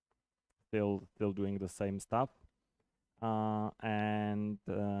 Still doing the same stuff, and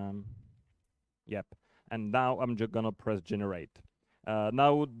yep. And now I'm just gonna press generate.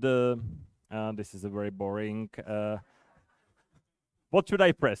 Now this is a very boring. What should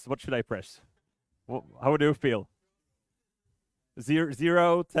I press? What should I press? How do you feel?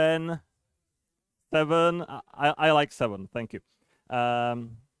 0, 10, 7. I like 7. Thank you.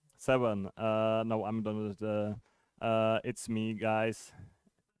 7. No, I'm done with the. It's me, guys.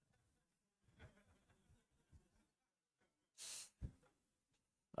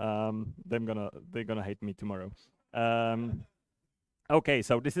 They're gonna hate me tomorrow. Okay,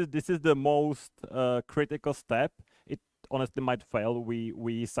 so this is the most critical step. It honestly might fail.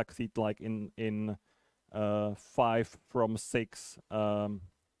 We succeed like in 5 from 6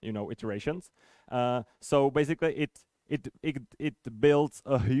 iterations. So basically it builds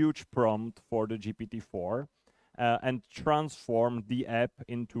a huge prompt for the GPT-4 and transformed the app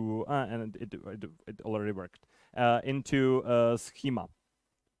into and it already worked into a schema.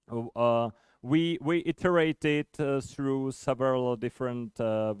 We iterated through several different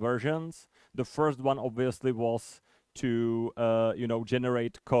versions. The first one obviously was to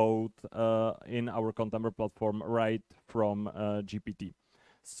generate code in our contemporary platform right from GPT.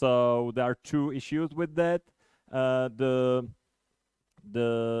 So there are 2 issues with that. The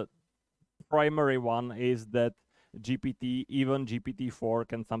primary one is that even GPT-4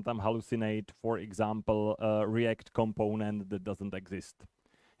 can sometimes hallucinate, for example, a React component that doesn't exist.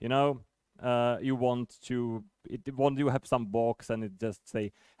 You want to have some box and it just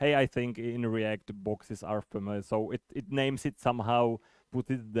say, hey, I think in React boxes are familiar, so it names it somehow, put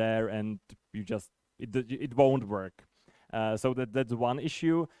it there, and you just it won't work. So that's one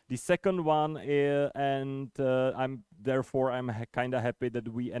issue. The second one and I'm kind of happy that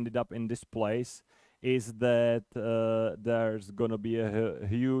we ended up in this place, is that there's gonna be a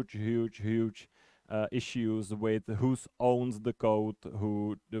huge issues with who owns the code,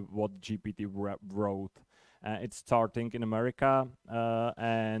 what GPT wrote. It's starting in America,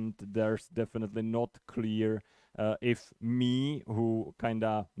 and there's definitely not clear if me, who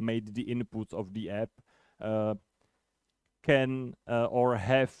kinda made the inputs of the app, can or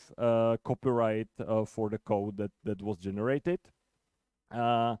have copyright for the code that was generated.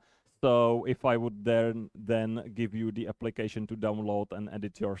 So if I would then give you the application to download and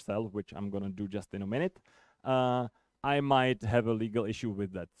edit yourself, which I'm gonna do just in a minute, I might have a legal issue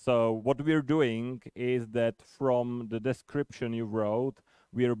with that. So what we're doing is that from the description you wrote,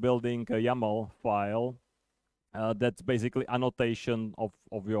 we're building a YAML file that's basically annotation of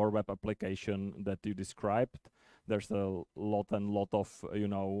your web application that you described. there's a lot of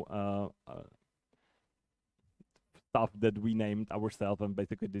stuff that we named ourselves, and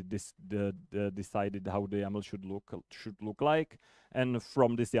basically decided how the YAML should look like. And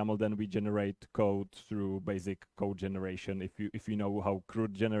from this YAML, then we generate code through basic code generation. If you know how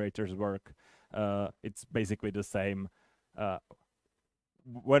CRUD generators work, it's basically the same.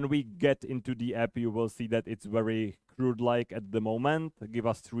 When we get into the app, you will see that it's very CRUD-like at the moment. Give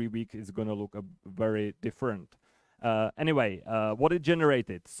us 3 weeks, it's gonna look very different. Anyway, what it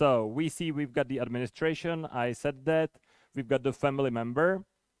generated. So we see we've got the administration. I said that. We've got the family member.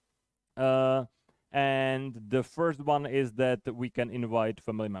 And the first one is that we can invite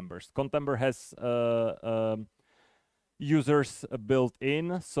family members. Contemporary has users built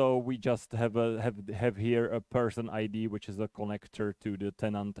in, so we just have here a person ID, which is a connector to the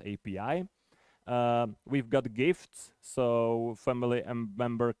tenant API. We've got gifts, so family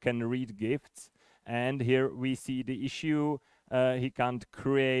member can read gifts. And here we see the issue. He can't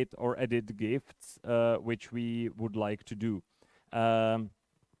create or edit gifts, which we would like to do.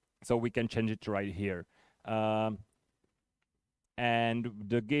 So we can change it right here. And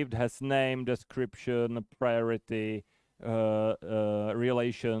the gift has name, description, priority,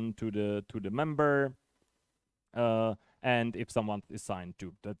 relation to the member, and if someone is signed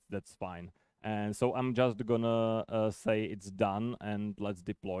to, that's fine. And so I'm just gonna say it's done, and let's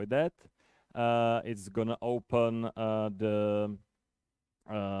deploy that. It's gonna open the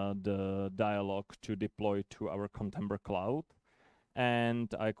dialog to deploy to our Contemporary cloud,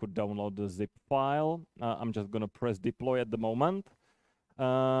 and I could download the zip file. I'm just gonna press deploy at the moment,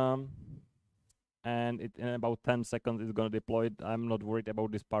 and in about 10 seconds it's gonna deploy it. I'm not worried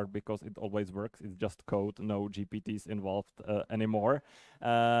about this part because it always works. It's just code, no GPTs involved anymore.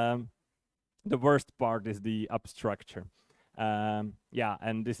 The worst part is the abstructure. Yeah,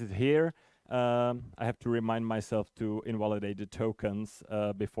 and this is here. I have to remind myself to invalidate the tokens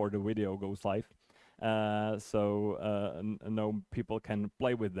before the video goes live, so no people can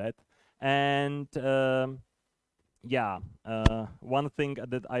play with that. And yeah, one thing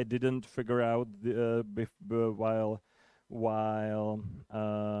that I didn't figure out while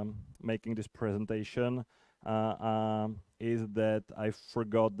making this presentation is that I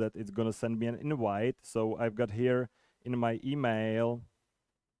forgot that it's gonna send me an invite. So I've got here in my email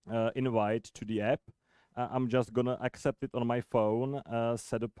invite to the app. I'm just gonna accept it on my phone,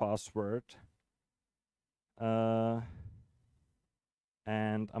 set a password, and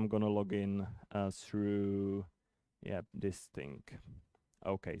I'm gonna log in through this thing.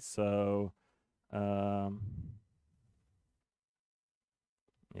 Okay, so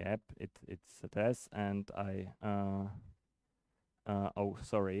yep, it's a test, and I oh,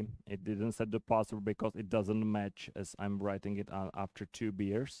 sorry, it didn't set the password because it doesn't match as I'm writing it after 2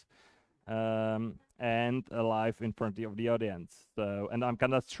 beers, and live in front of the audience. So, and I'm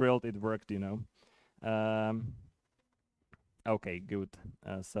kind of thrilled it worked, you know. Okay, good.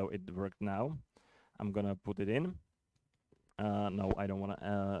 So it worked now. I'm gonna put it in. No, I don't want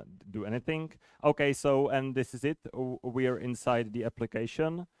to do anything. Okay, so, and this is it. We are inside the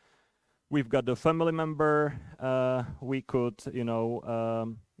application. We've got the family member. We could, you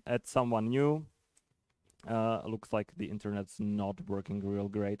know, add someone new. Looks like the internet's not working real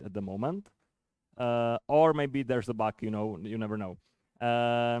great at the moment. Or maybe there's a bug, you know, you never know.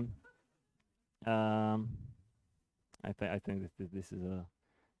 I think this is a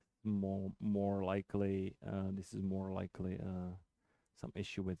more likely some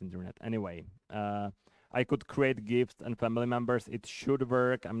issue with internet. Anyway, I could create gifts and family members. It should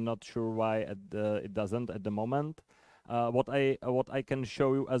work. I'm not sure why it doesn't at the moment. What I can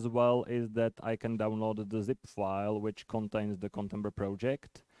show you as well is that I can download the zip file which contains the Contemporary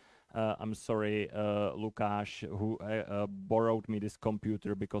project. I'm sorry, Lukas, who borrowed me this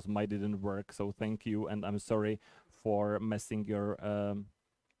computer because mine didn't work. So thank you, and I'm sorry for messing your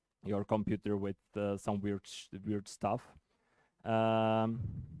computer with some weird stuff.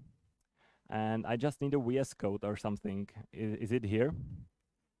 And I just need a VS Code or something. Is it here?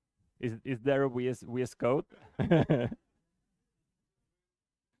 Is there a VS Code?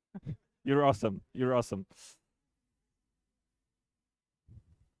 You're awesome. You're awesome.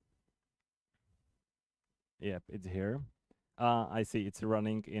 Yep, it's here. I see. It's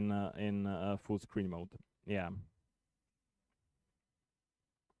running in full screen mode. Yeah.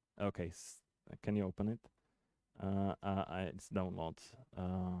 Okay. Can you open it? It's download,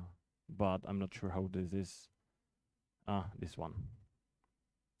 but I'm not sure how this is. This one.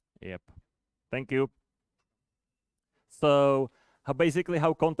 Yep. Thank you. So basically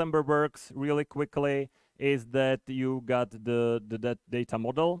how Contemporary works really quickly is that you got the data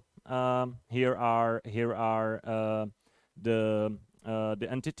model. Here are the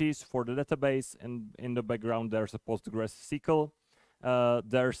entities for the database, and in the background there's a PostgreSQL.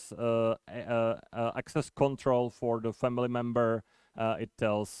 There's access control for the family member. It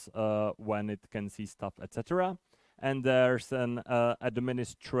tells when it can see stuff, etc. And there's an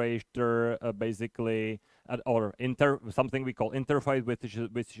administrator, basically, or something we call interface,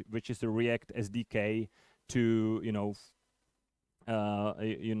 which is a React SDK to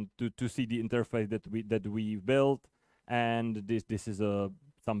to see the interface that we built. And this is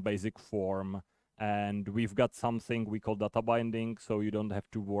some basic form. And we've got something we call data binding, so you don't have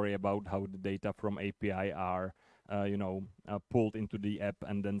to worry about how the data from API are, pulled into the app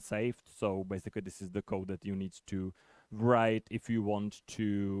and then saved. So basically, this is the code that you need to write if you want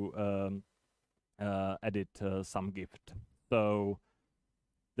to edit some gift. So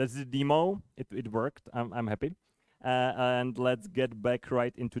that's the demo. It worked. I'm happy. And let's get back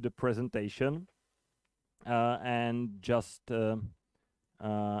right into the presentation. And just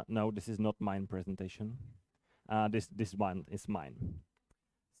no, this is not mine presentation. This one is mine.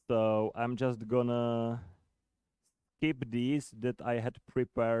 So I'm just gonna skip these that I had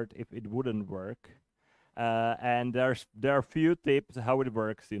prepared if it wouldn't work. And there are a few tips how it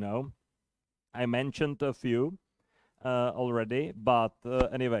works. I mentioned a few already, but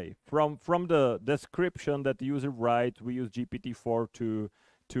anyway, from the description that the user writes, we use GPT-4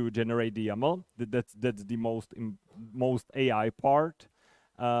 to generate the YAML. That's the most AI part.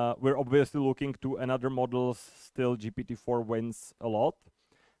 We're obviously looking to another models. Still, GPT-4 wins a lot.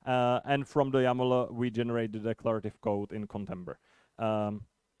 And from the YAML, we generate the declarative code in Contemporary.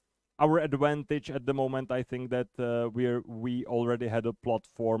 Our advantage at the moment, I think, that we already had a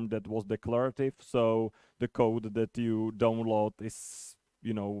platform that was declarative, so the code that you download is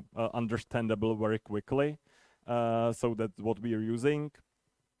understandable very quickly. So that's what we are using.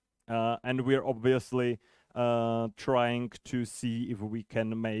 And we're obviously trying to see if we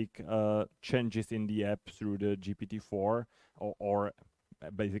can make changes in the app through the GPT-4 or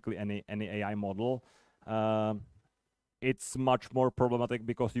basically any AI model. It's much more problematic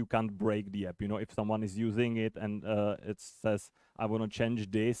because you can't break the app. If someone is using it and it says, I want to change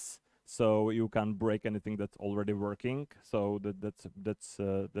this, so you can't break anything that's already working. So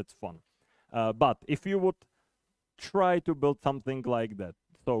that's fun. But if you would try to build something like that,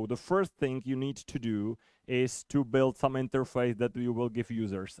 so the first thing you need to do is to build some interface that you will give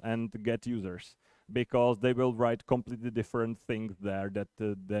users and get users, because they will write completely different things there that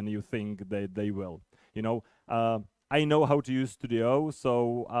than you think they will. I know how to use Studio,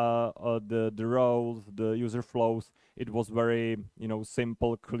 so the roles, the user flows, it was very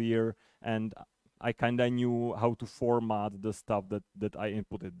simple, clear, and I kinda knew how to format the stuff that I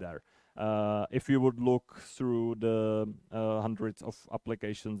inputted there. If you would look through the hundreds of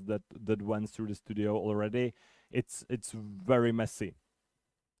applications that went through the Studio already, it's very messy.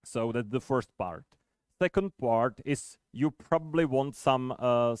 So that's the first part. Second part is you probably want some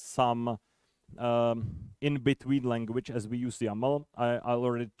in-between language, as we use YAML. I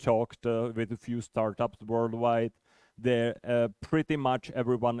already talked with a few startups worldwide. Pretty much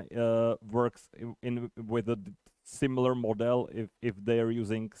everyone works with a similar model if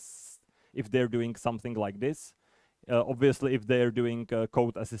they're doing something like this. Obviously, if they're doing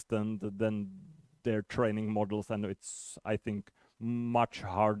code assistant, then they're training models, and it's, I think, much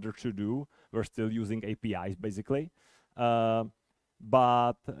harder to do. We're still using APIs, basically.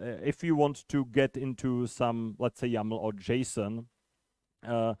 But if you want to get into some, let's say, YAML or JSON,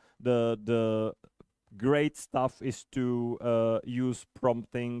 the great stuff is to use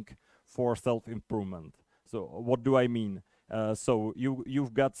prompting for self-improvement. So what do I mean? So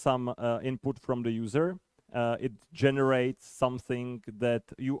you've got some input from the user. It generates something that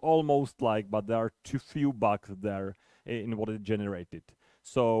you almost like, but there are too few bugs there in what it generated.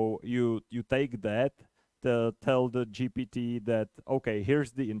 So you take that, tell the GPT that, okay,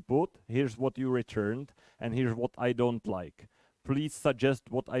 here's the input, here's what you returned, and here's what I don't like. Please suggest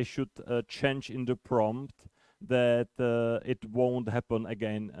what I should change in the prompt that it won't happen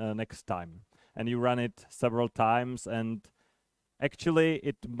again next time. And you run it several times, and actually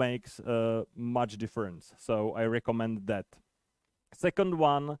it makes much difference. So I recommend that. Second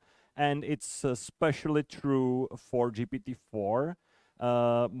one, and it's especially true for GPT-4,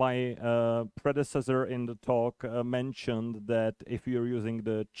 my predecessor in the talk mentioned that if you're using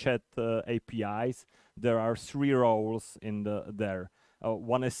the chat APIs, there are 3 roles in there.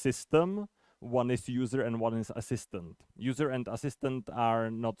 One is system, one is user, and one is assistant. User and assistant are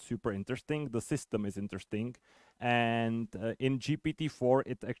not super interesting. The system is interesting. And in GPT-4,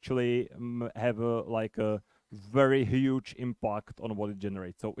 it actually have like a very huge impact on what it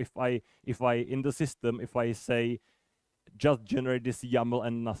generates. So if I in the system, if I say just generate this YAML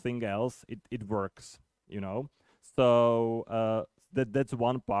and nothing else, it works, you know. So that's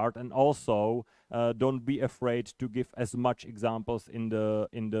one part. And also don't be afraid to give as much examples in the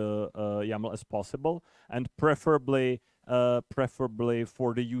YAML as possible, and preferably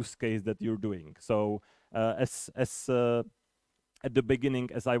for the use case that you're doing. So at the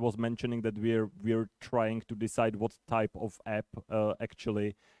beginning, as I was mentioning, that we're trying to decide what type of app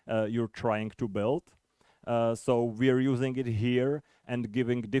actually you're trying to build. So we're using it here and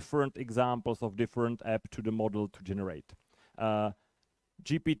giving different examples of different app to the model to generate.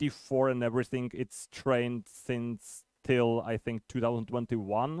 GPT-4 and everything, it's trained since till I think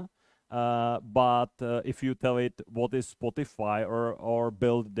 2021. But if you tell it what is Spotify or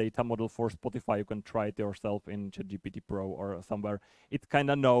build data model for Spotify, you can try it yourself in ChatGPT Pro or somewhere. It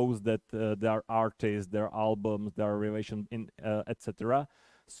kind of knows that there are artists, there are albums, there are relations in etc.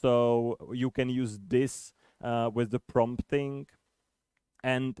 So you can use this with the prompting,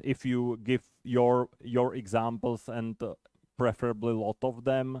 and if you give your examples and preferably a lot of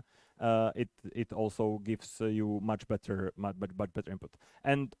them, it also gives you much better input.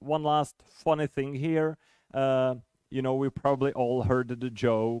 And one last funny thing here, you know, we probably all heard the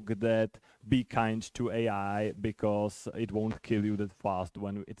joke that be kind to AI because it won't kill you that fast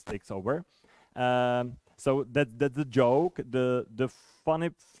when it takes over. So that's the joke. The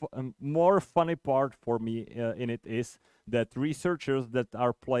funny, more funny part for me in it is that researchers that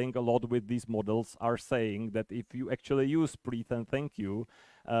are playing a lot with these models are saying that if you actually use please and thank you,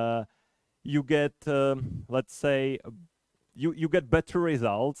 you get, let's say, you get better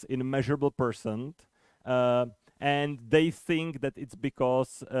results in a measurable percent, and they think that it's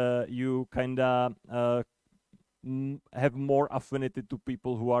because you kind of have more affinity to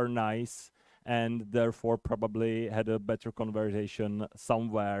people who are nice, and therefore probably had a better conversation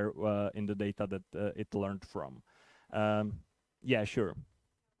somewhere in the data that it learned from. Yeah, sure.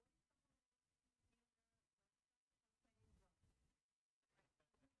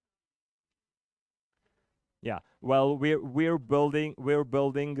 Yeah, well, we're building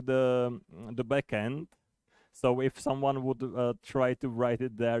the backend. So if someone would try to write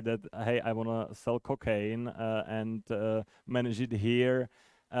it there that, hey, I want to sell cocaine and manage it here,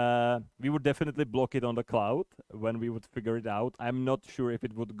 we would definitely block it on the cloud when we would figure it out. I'm not sure if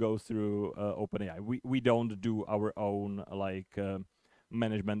it would go through OpenAI. We don't do our own like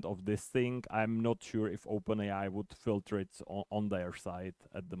management of this thing. I'm not sure if OpenAI would filter it on their side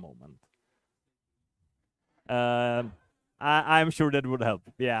at the moment. I'm sure that would help.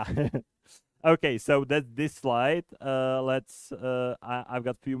 Yeah. Okay, so that's this slide. Let's. I've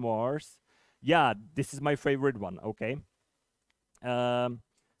got a few more. Yeah, this is my favorite one. Okay.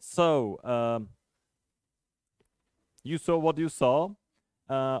 So you saw what you saw.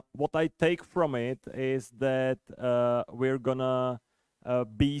 What I take from it is that we're gonna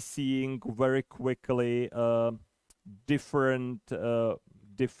be seeing very quickly different,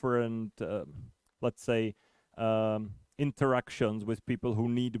 let's say, interactions with people who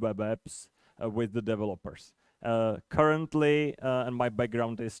need web apps with the developers. Currently, and my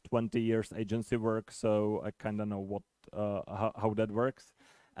background is 20 years agency work, so I kind of know what how that works.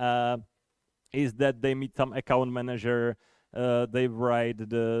 Is that they meet some account manager, they write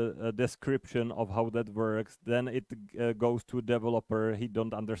the description of how that works, then it goes to a developer. He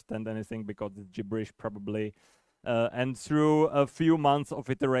don't understand anything because it's gibberish probably, and through a few months of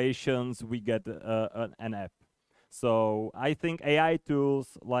iterations we get an app. So I think AI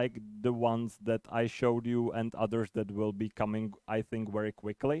tools like the ones that I showed you and others that will be coming, I think, very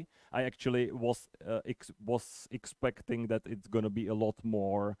quickly. I actually was expecting that it's going to be a lot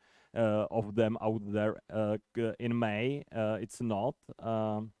more of them out there in May. It's not.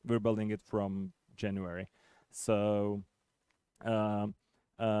 We're building it from January. So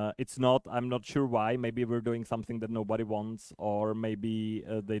it's not. I'm not sure why. Maybe we're doing something that nobody wants, or maybe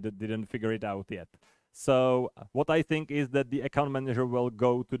they didn't figure it out yet. So what I think is that the account manager will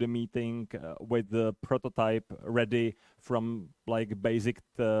go to the meeting with the prototype ready from like basic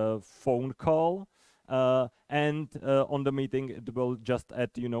phone call, and on the meeting it will just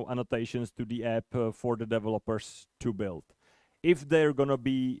add, you know, annotations to the app for the developers to build. If they're gonna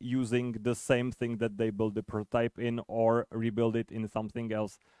be using the same thing that they build the prototype in or rebuild it in something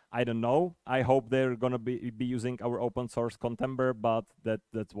else, I don't know. I hope they're gonna be using our open source Contember, but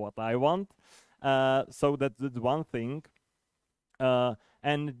that's what I want. So that's one thing.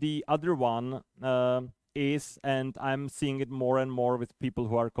 And the other one is, and I'm seeing it more and more with people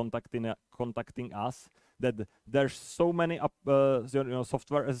who are contacting us, that there's so many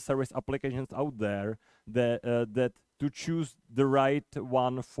software as a service applications out there that that to choose the right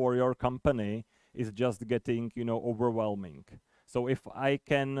one for your company is just getting overwhelming. So if I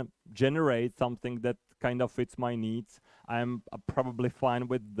can generate something that kind of fits my needs, I'm probably fine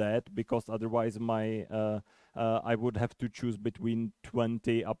with that, because otherwise my I would have to choose between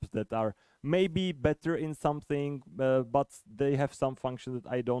 20 apps that are maybe better in something, but they have some function that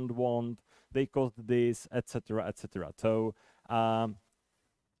I don't want. They cost this, etc., etc. So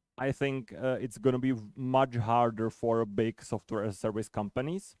I think it's going to be much harder for big software as a service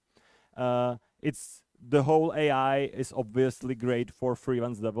companies. It's the whole AI is obviously great for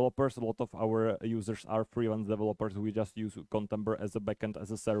freelance developers. A lot of our users are freelance developers who just use Contemporary as a backend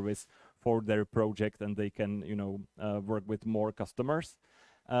as a service for their project, and they can work with more customers.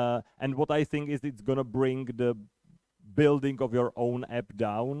 And what I think is it's gonna bring the building of your own app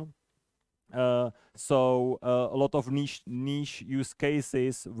down. So a lot of niche use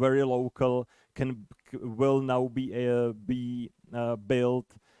cases, very local, will now be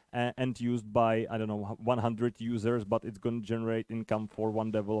built and used by, I don't know, 100 users, but it's going to generate income for one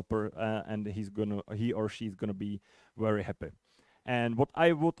developer, and he or she's gonna be very happy. And what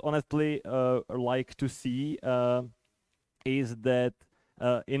I would honestly like to see is that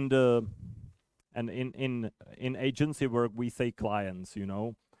in agency work we say clients,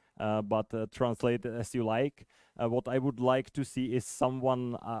 but translate it as you like. What I would like to see is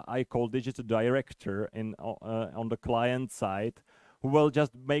someone I call digital director on the client side, who will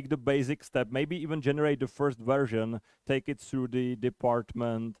just make the basic step, maybe even generate the first version, take it through the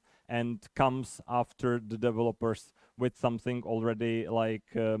department, and comes after the developers with something already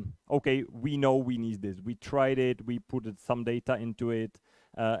like, okay, we know we need this. We tried it, we put some data into it,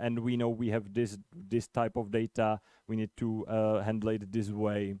 and we know we have this type of data. We need to handle it this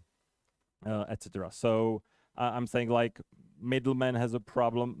way, etc. So I'm saying like middleman has a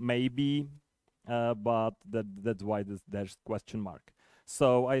problem, maybe, but that's why there's question mark.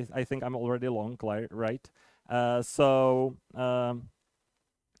 So I think I'm already long, right? So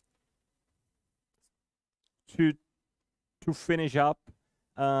to finish up,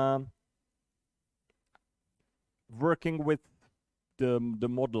 working with the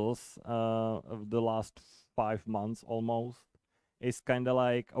models of the last 5 months almost is kind of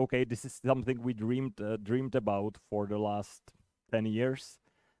like, okay, this is something we dreamed about for the last 10 years,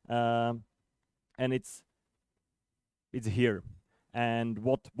 and it's here. And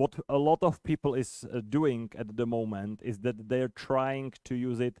what a lot of people is doing at the moment is that they're trying to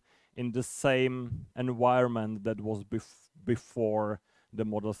use it in the same environment that was before the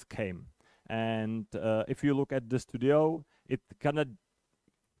models came. And if you look at the studio, it kind of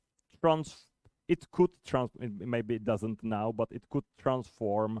maybe it doesn't now, but it could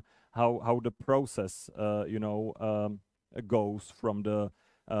transform how the process goes from the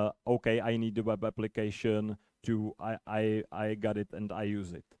okay, I need a web application to I got it and I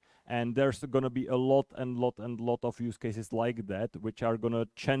use it. And there's going to be a lot of use cases like that, which are going to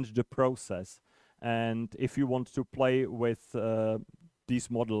change the process. And if you want to play with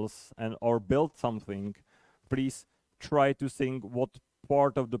these models or build something, please try to think what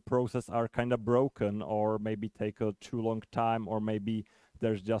part of the process are kind of broken, or maybe take a too long time, or maybe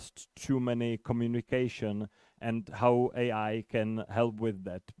there's just too many communication, and how AI can help with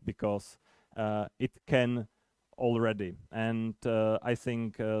that, because it can already. And I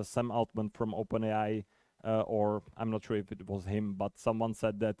think Sam Altman from OpenAI, or I'm not sure if it was him, but someone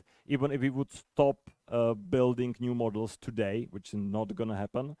said that even if we would stop building new models today, which is not going to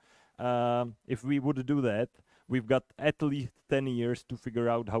happen, if we would do that, we've got at least 10 years to figure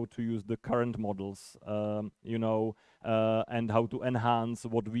out how to use the current models, and how to enhance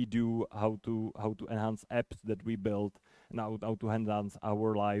what we do, how to enhance apps that we build, and how to enhance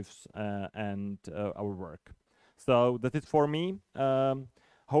our lives and our work. So that is for me.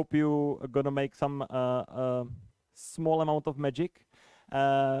 Hope you are gonna make some small amount of magic.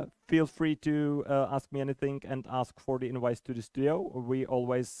 Feel free to ask me anything and ask for the invites to the studio. We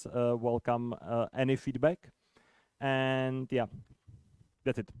always welcome any feedback. And yeah,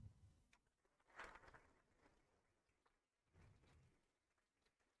 that's it.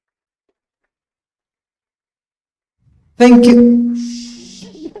 Thank you.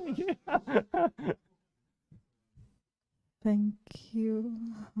 Thank you,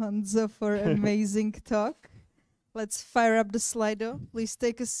 Honza, for amazing talk. Let's fire up the Slido. Please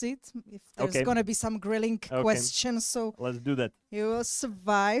take a seat. If there's gonna be some grilling questions, so let's do that. You will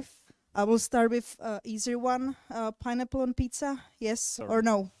survive. I will start with easier one. Pineapple on pizza, yes or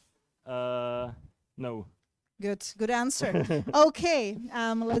no? No. Good answer. Okay,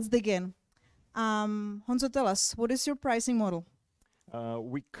 let's dig in. Honza, tell us, what is your pricing model?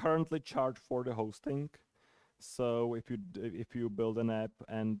 We currently charge for the hosting. So if you build an app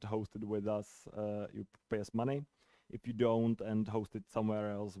and host it with us, you pay us money. If you don't and host it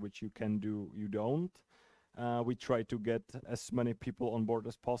somewhere else, which you can do, you don't. We try to get as many people on board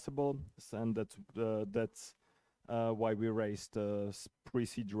as possible, and that's why we raised a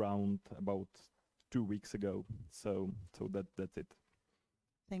pre-seed round about 2 weeks ago. So that's it.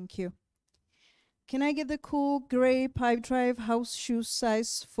 Thank you. Can I get the cool gray Pipedrive house shoe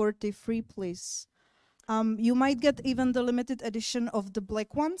size 43, please? You might get even the limited edition of the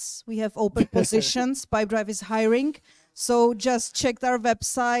black ones. We have open positions. Pipedrive is hiring. So just check our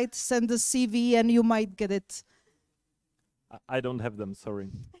website, send a CV, and you might get it. I don't have them, sorry.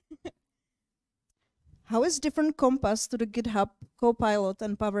 How is different Compass to the GitHub Copilot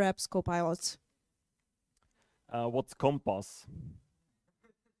and Power Apps Copilot? What's Compass?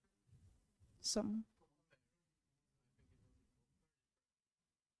 Some.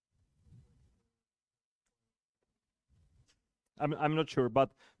 I'm not sure,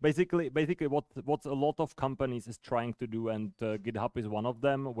 but basically what a lot of companies is trying to do, and GitHub is one of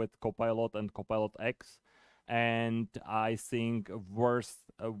them with Copilot and Copilot X, and I think worth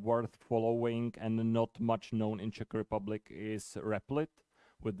following and not much known in Czech Republic is Replit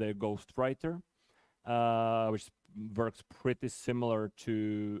with their Ghostwriter, which works pretty similar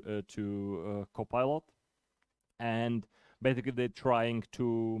to Copilot, and basically they're trying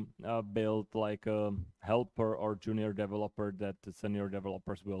to build like a helper or junior developer that the senior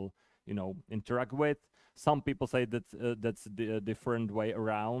developers will interact with. Some people say that that's the different way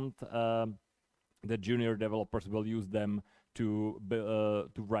around. The junior developers will use them to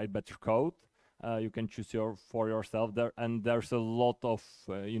write better code. You can choose for yourself there, and there's a lot of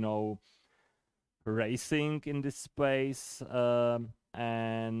racing in this space,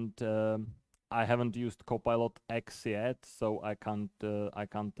 and I haven't used Copilot X yet, so I can't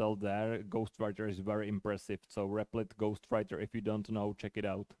tell there. Ghostwriter is very impressive. So Replit Ghostwriter, if you don't know, check it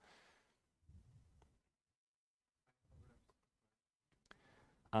out.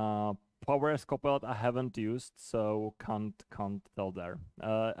 PowerS Copilot I haven't used, so can't tell there.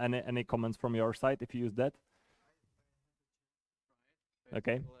 Any comments from your side if you use that?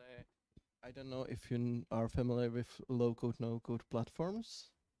 Okay. I don't know if you are familiar with low-code, no-code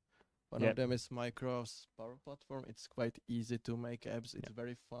platforms. One Yeah. of them is Microsoft's Power Platform. It's quite easy to make apps. It's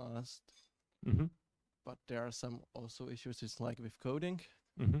very fast. Mm-hmm. But there are some also issues. It's like with coding.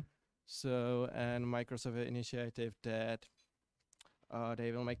 Mm-hmm. So, and Microsoft initiative that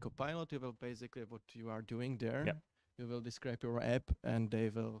they will make Copilot. You will basically what you are doing there. Yeah. You will describe your app, and they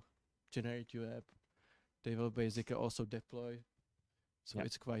will generate your app. They will basically also deploy. So Yeah.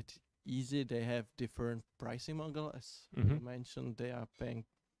 it's quite easy. They have different pricing model, as Mm-hmm. you mentioned. They are paying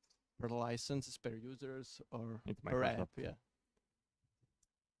per licenses, per users, or It's per Microsoft. app.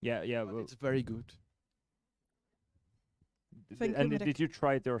 Yeah, Yeah. but it's very good. Thank you, And Mirek. did you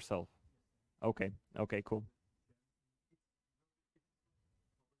try it yourself? Okay. Okay. Cool.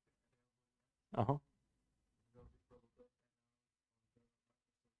 Uh-huh.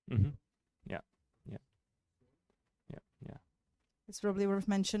 Mm-hmm. Yeah. It's probably worth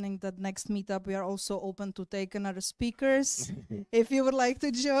mentioning that next meetup we are also open to take another speakers. If you would like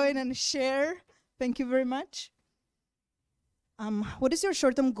to join and share, thank you very much. What is your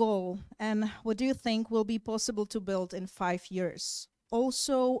short-term goal, and what do you think will be possible to build in 5 years?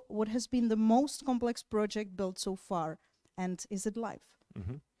 Also, what has been the most complex project built so far, and is it live?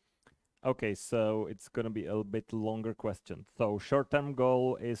 Mm-hmm. Okay, so it's gonna be a bit longer question. So short-term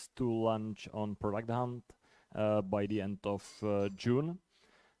goal is to launch on Product Hunt by the end of June.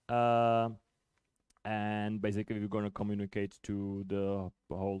 And basically we're going to communicate to the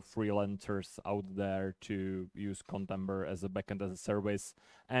whole freelancers out there to use Contember as a backend as a service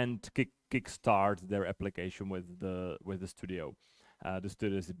and kickstart their application with the studio. The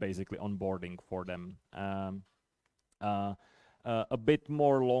studio is basically onboarding for them. A bit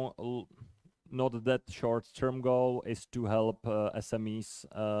more long, not that short-term goal is to help SMEs,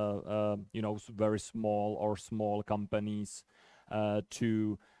 very small or small companies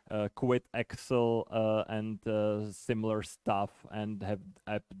to quit Excel and similar stuff and have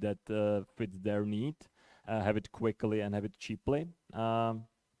app that fits their need, have it quickly and have it cheaply.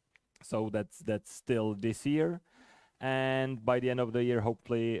 So that's still this year. And by the end of the year,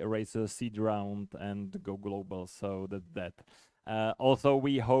 hopefully raise a seed round and go global. So that's that. Also,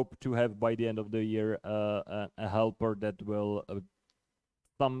 we hope to have by the end of the year a helper that will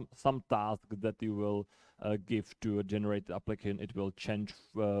some task that you will give to a generated application. It will change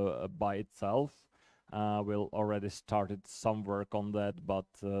by itself. We'll already started some work on that, but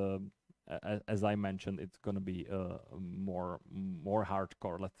as I mentioned, it's going to be more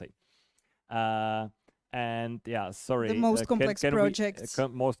hardcore, let's say. And yeah, sorry. The most complex projects.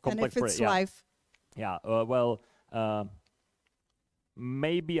 Most complex. And if it's live. Yeah. Well.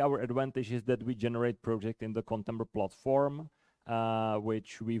 Maybe our advantage is that we generate project in the Contemporary platform,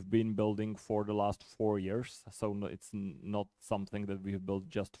 which we've been building for the last 4 years. So it's not something that we've built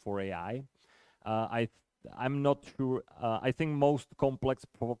just for AI. I'm not sure. I think most complex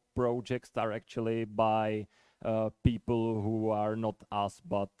projects are actually by people who are not us,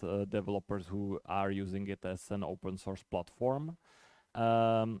 but developers who are using it as an open source platform.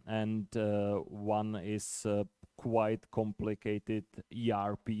 And one is quite complicated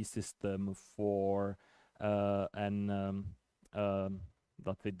ERP system for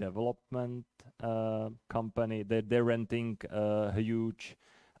that's a development company. They're renting a huge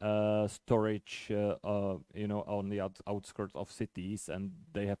storage, on the outskirts of cities, and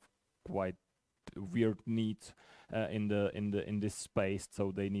they have quite weird needs in this space.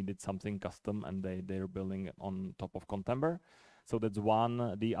 So they needed something custom, and they're building it on top of Contemporary. So that's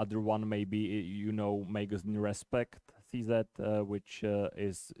one. The other one maybe magazine Respect CZ, which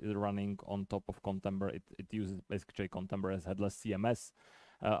is running on top of Contemporary. It uses basically Contemporary as headless CMS.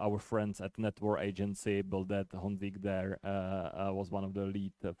 Our friends at Network Agency built that. Honza there was one of the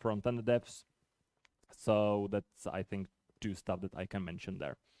lead front-end devs. So that's, I think, two stuff that I can mention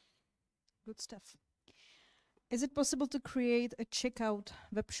there. Good stuff. Is it possible to create a checkout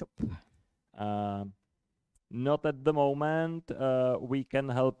webshop? Not at the moment. We can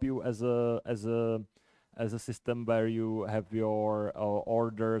help you as a system where you have your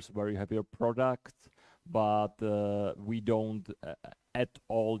orders, where you have your product, but we don't at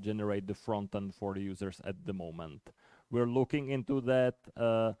all generate the front end for the users at the moment. We're looking into that.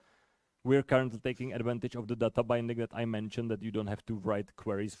 We're currently taking advantage of the data binding that I mentioned, that you don't have to write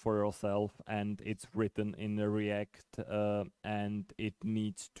queries for yourself, and it's written in a React, and it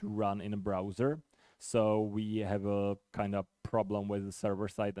needs to run in a browser. So we have a kind of problem with the server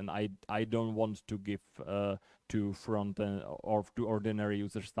side, and I don't want to give to front end or to ordinary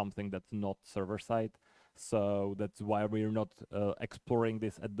users something that's not server side. So that's why we're not exploring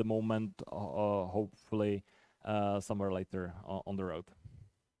this at the moment. Hopefully, somewhere later on the road.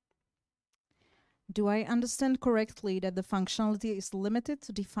 Do I understand correctly that the functionality is limited,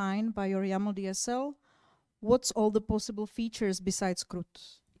 defined by your YAML DSL? What's all the possible features besides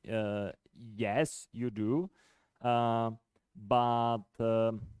CRUD? Yes, you do, but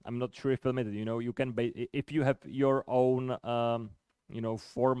I'm not sure if limited. You can if you have your own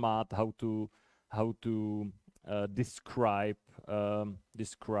format how to describe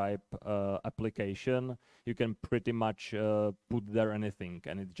application. You can pretty much put there anything,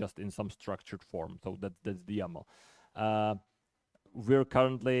 and it's just in some structured form. So that's the YAML. We're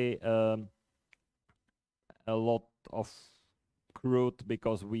currently a lot of CRUD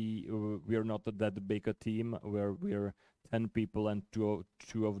because we're not that big a team. We're 10 people, and two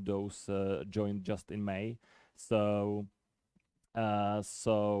of those joined just in May. So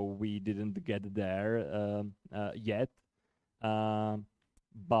we didn't get there yet.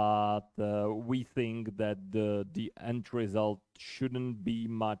 But we think that the end result shouldn't be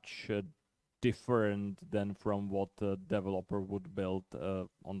much different than from what a developer would build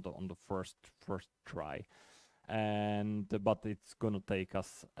on the first try. But it's gonna take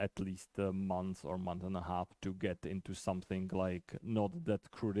us at least a month or month and a half to get into something like not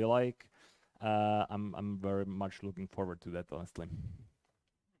that CRUD like. I'm very much looking forward to that, honestly.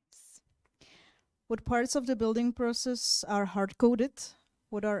 What parts of the building process are hard-coded?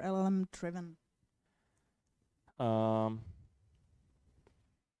 What are LLM-driven?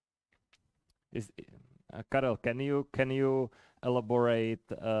 Karel, can you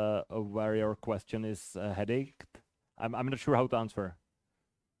elaborate where your question is heading? I'm not sure how to answer.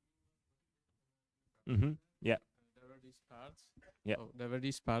 Yeah. There were these parts. Yeah. So there were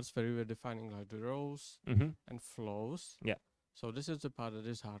these parts where we were defining like the rows and flows. Yeah. So this is the part that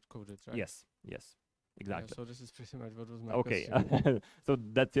is hard coded, right? Yes. Exactly. Yeah, so this is pretty much what was my Okay. question. So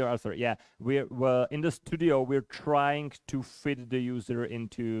that's your answer. Yeah. We're in the studio. We're trying to fit the user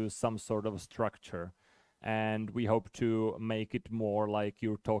into some sort of structure, and we hope to make it more like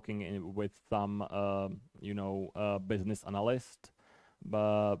you're talking with some business analyst,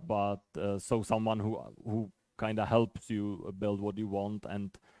 but so someone who kind of helps you build what you want,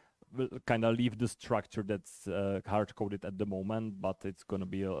 and will kind of leave the structure that's hard coded at the moment, but it's going to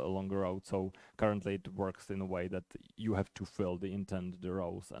be a longer road. So currently it works in a way that you have to fill the intent, the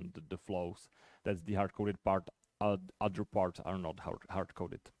rows, and the flows. That's the hard coded part. Other parts are not hard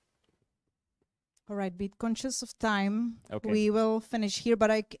coded. All right, be conscious of time. Okay. We will finish here,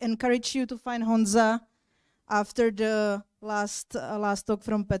 but I encourage you to find Honza after the last talk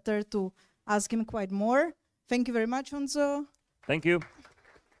from Peter to ask him quite more. Thank you very much, Honzo. Thank you.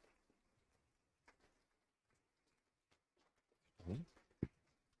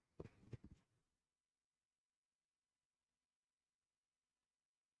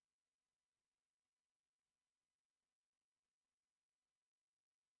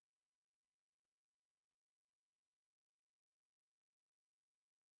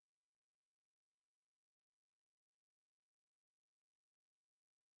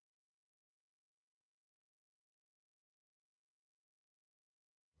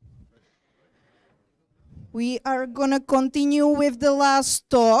 We are gonna continue with the last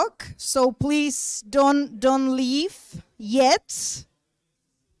talk, so please don't leave yet.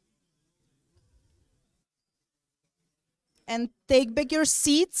 And take back your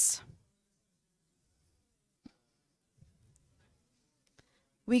seats.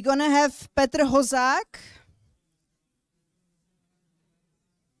 We're gonna have Petr Hozak.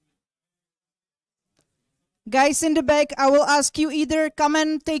 Guys in the back, I will ask you either come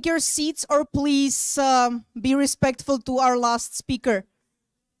and take your seats or please be respectful to our last speaker.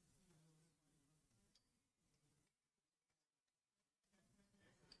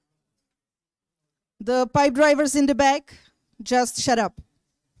 The pipe drivers in the back, just shut up.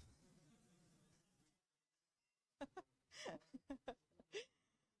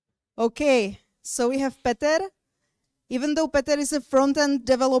 Okay, so we have Peter. Even though Peter is a front-end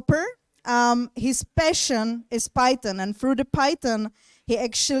developer, his passion is Python, and through the Python, he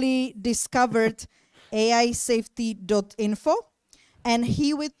actually discovered AIsafety.info, and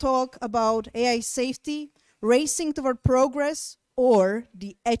he will talk about AI safety, racing toward progress, or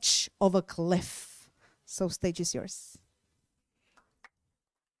the edge of a cliff. So stage is yours.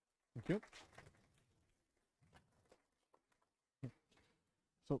 Thank you.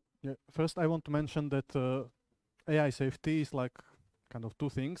 So yeah, first I want to mention that AI safety is like kind of two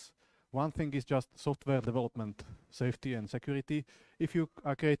things. One thing is just software development, safety and security. If you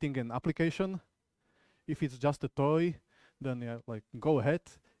are creating an application, if it's just a toy, then yeah, like go ahead.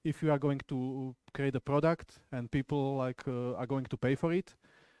 If you are going to create a product and people like are going to pay for it,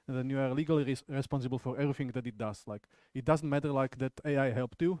 then you are legally responsible for everything that it does. Like it doesn't matter like that AI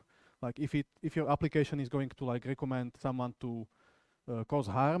helped you. Like if your application is going to like recommend someone to cause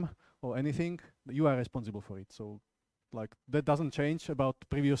harm or anything, you are responsible for it. So like that doesn't change about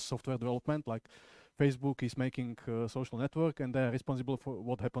previous software development. Like Facebook is making a social network and they are responsible for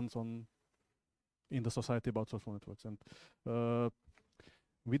what happens in the society about social networks. And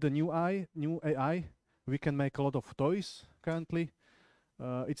with the new AI, we can make a lot of toys currently.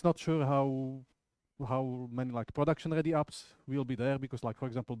 It's not sure how many like production ready apps will be there, because like for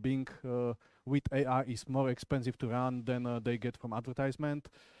example Bing with AI is more expensive to run than they get from advertisement,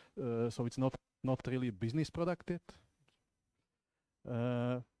 so it's not really a business product yet.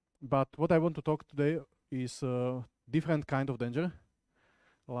 But what I want to talk today is different kind of danger.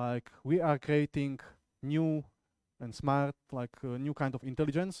 Like we are creating new and smart, like new kind of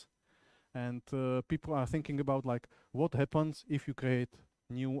intelligence, and people are thinking about like what happens if you create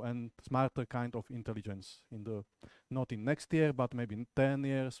new and smarter kind of intelligence in the not in next year, but maybe in 10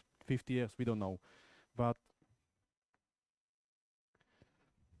 years, 50 years, we don't know. But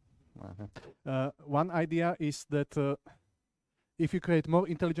one idea is that if you create more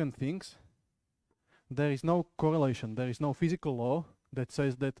intelligent things, there is no correlation, there is no physical law that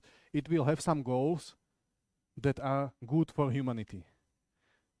says that it will have some goals that are good for humanity.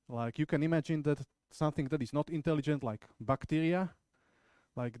 Like you can imagine that something that is not intelligent, like bacteria,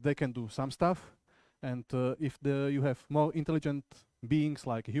 like they can do some stuff, and if you have more intelligent beings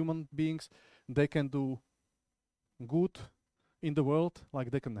like human beings, they can do good in the world, like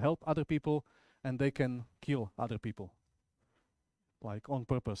they can help other people and they can kill other people, like on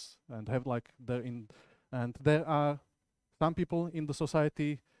purpose, and have like and there are some people in the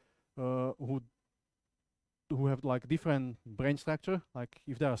society who have like different brain structure. Like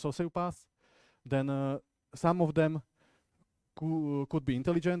if they are sociopaths, then some of them could be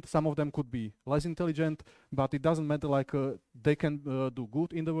intelligent, some of them could be less intelligent, but it doesn't matter. Like they can do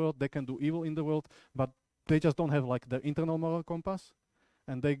good in the world, they can do evil in the world, but they just don't have like their internal moral compass,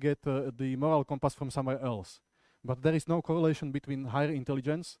 and they get the moral compass from somewhere else. But there is no correlation between higher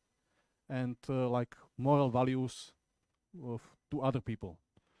intelligence and like moral values to other people.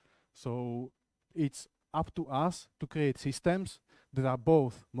 So it's up to us to create systems that are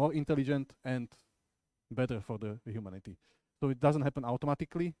both more intelligent and better for the humanity. So it doesn't happen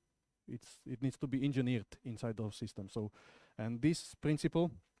automatically. It needs to be engineered inside those systems. So, and this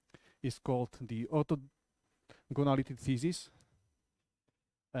principle is called the orthogonality thesis.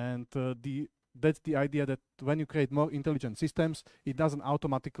 And that's the idea that when you create more intelligent systems, it doesn't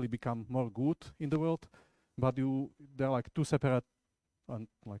automatically become more good in the world, but they're like two separate and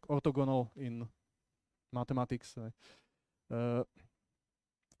like orthogonal in mathematics. So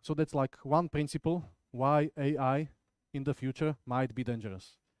that's like one principle why AI in the future might be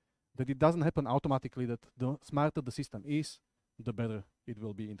dangerous. That it doesn't happen automatically, that the smarter the system is, the better it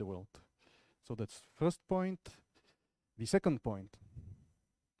will be in the world. So that's first point. The second point,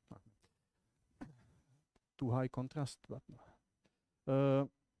 too high contrast, but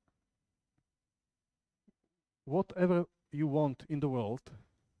whatever you want in the world,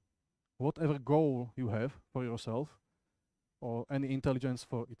 whatever goal you have for yourself, or any intelligence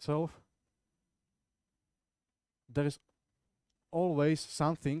for itself, there is always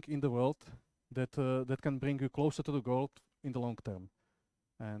something in the world that that can bring you closer to the goal in the long term.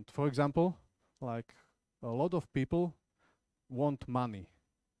 And for example, like a lot of people want money,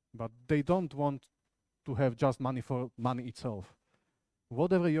 but they don't want to have just money for money itself.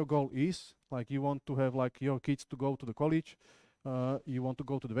 Whatever your goal is, like you want to have like your kids to go to the college, you want to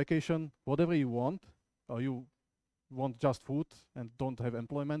go to the vacation, whatever you want, or you want just food and don't have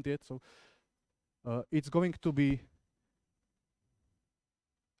employment yet, so it's going to be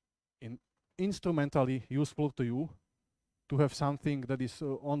instrumentally useful to you to have something that is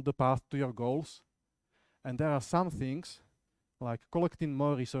on the path to your goals. And there are some things like collecting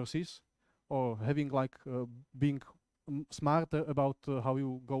more resources or having like being smarter about how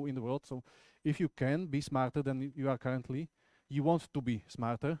you go in the world. So if you can be smarter than you are currently, you want to be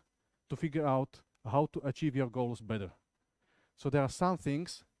smarter to figure out how to achieve your goals better. So there are some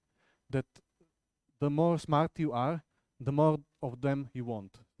things that the more smart you are, the more of them you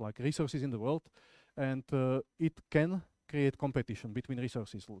want, like resources in the world, and it can create competition between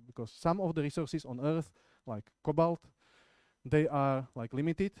resources, because some of the resources on Earth, like cobalt, they are like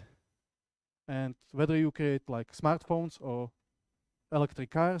limited, and whether you create like smartphones or electric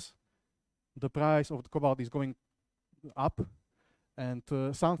cars, the price of the cobalt is going up, and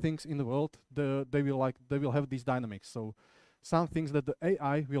some things in the world they will have these dynamics. So some things that the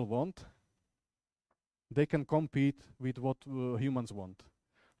AI will want, they can compete with what humans want.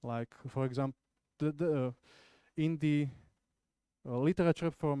 Like for example, in the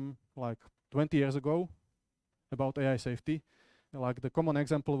literature from like 20 years ago about AI safety, like the common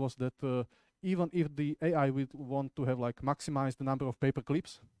example was that even if the AI would want to have like maximize the number of paper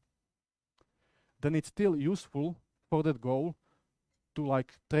clips, then it's still useful for that goal to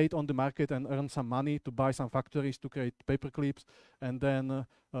like trade on the market and earn some money, to buy some factories to create paper clips, and then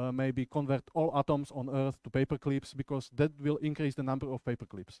maybe convert all atoms on Earth to paper clips, because that will increase the number of paper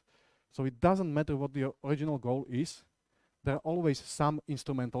clips. So it doesn't matter what the original goal is. There are always some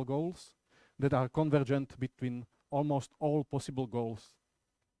instrumental goals that are convergent between almost all possible goals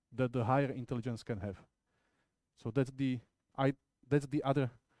that the higher intelligence can have. So that's the other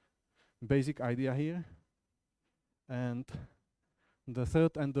basic idea here. And the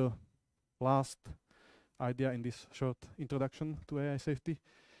third and the last idea in this short introduction to AI safety,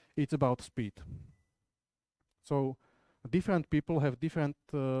 it's about speed. So different people have different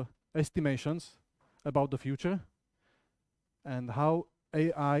estimations about the future and how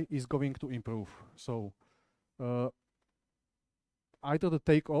AI is going to improve. So either the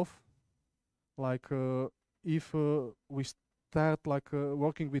takeoff, like if we start like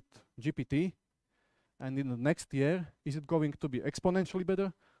working with GPT, and in the next year, is it going to be exponentially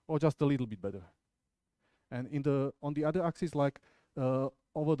better or just a little bit better? And on the other axis, like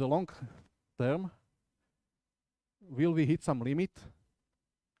over the long term, will we hit some limit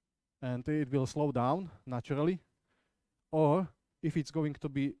and it will slow down naturally? Or if it's going to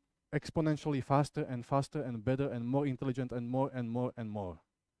be exponentially faster and faster and better and more intelligent and more and more and more.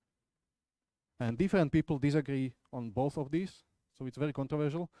 And different people disagree on both of these, so it's very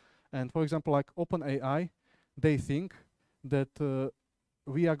controversial. And for example, like OpenAI, they think that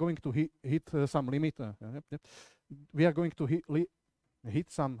we are going to hit some limit. We are going to hit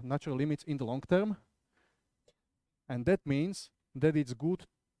some natural limits in the long term. And that means that it's good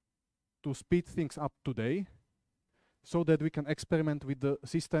to speed things up today so that we can experiment with the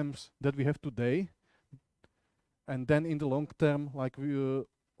systems that we have today. And then in the long term, like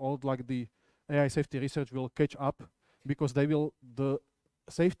all like the AI safety research will catch up, because the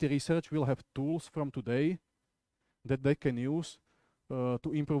safety research will have tools from today that they can use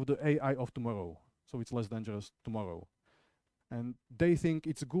to improve the AI of tomorrow, so it's less dangerous tomorrow. And they think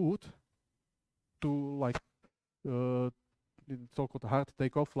it's good to like so-called hard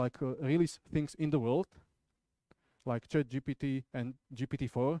takeoff, like release things in the world, like ChatGPT and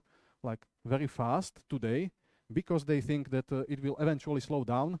GPT-4, like very fast today because they think that it will eventually slow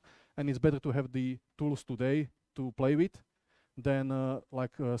down, and it's better to have the tools today to play with than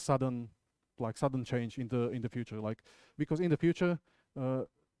like sudden change in the future. Like, because in the future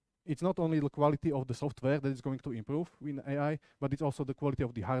it's not only the quality of the software that is going to improve in AI, but it's also the quality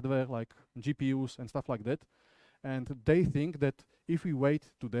of the hardware, like GPUs and stuff like that. And they think that if we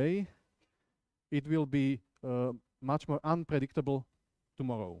wait today, it will be much more unpredictable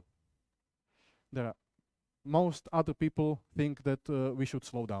tomorrow. Most other people think that we should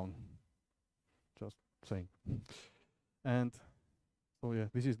slow down. Just saying. And so yeah,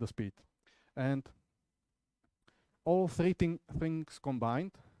 this is the speed. And all three things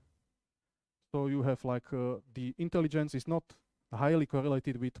combined. So you have like the intelligence is not highly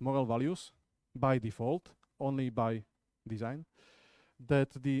correlated with moral values by default, only by design. That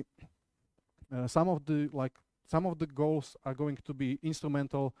the some of the goals are going to be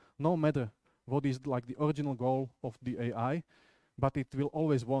instrumental, no matter what is like the original goal of the AI, but it will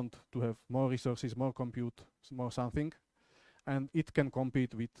always want to have more resources, more compute, more something, and it can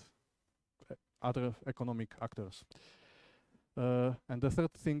compete with other economic actors. And the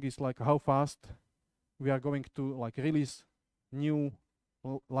third thing is like how fast we are going to like release new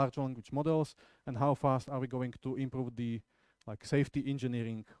large language models, and how fast are we going to improve the like safety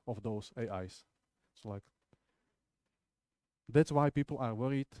engineering of those AIs. So like that's why people are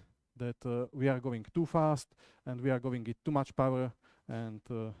worried that we are going too fast and we are going with too much power and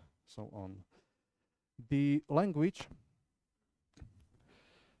so on. The language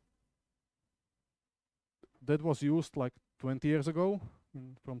that was used like 20 years ago,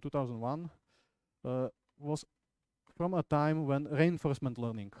 from 2001, was from a time when reinforcement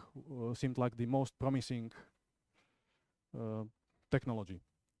learning seemed like the most promising technology.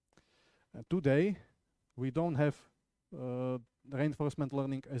 Today, we don't have reinforcement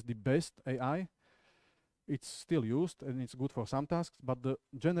learning as the best AI. It's still used and it's good for some tasks, but the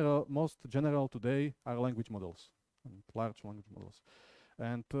most general today are language models, and large language models.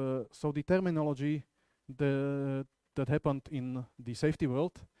 And so the terminology that happened in the safety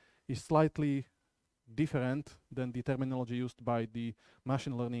world is slightly different than the terminology used by the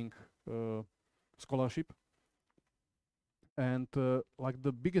machine learning scholarship. And like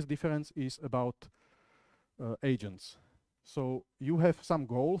the biggest difference is about agents. So you have some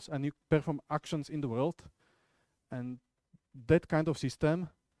goals and you perform actions in the world, and that kind of system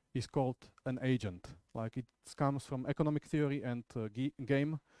is called an agent. Like it comes from economic theory and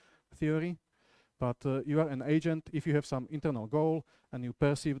game theory. But you are an agent if you have some internal goal and you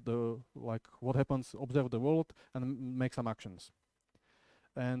perceive the like what happens, observe the world, and make some actions.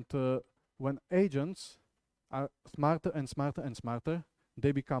 And when agents are smarter and smarter and smarter,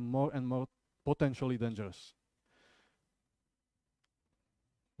 they become more and more potentially dangerous.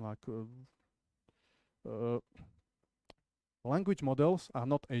 Like language models are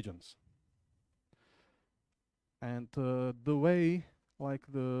not agents. And the way like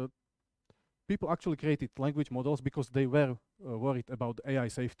the people actually created language models because they were worried about AI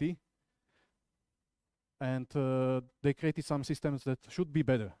safety, and they created some systems that should be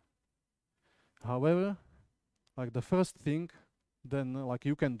better. However, like the first thing then like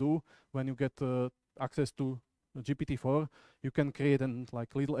you can do when you get access to GPT-4, you can create an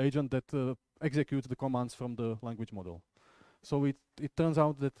like little agent that executes the commands from the language model. So it turns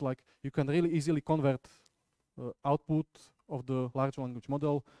out that like you can really easily convert output of the large language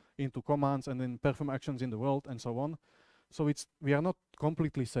model into commands and then perform actions in the world and so on. So we are not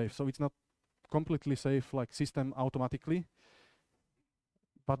completely safe. So it's not completely safe like system automatically,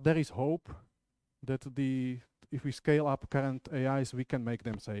 but there is hope that if we scale up current AIs, we can make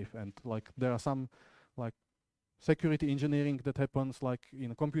them safe. And like there are some like security engineering that happens like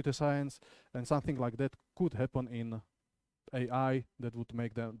in computer science, and something like that could happen in AI that would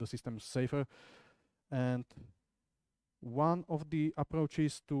make the systems safer. And one of the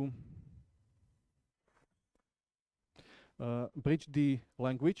approaches to bridge the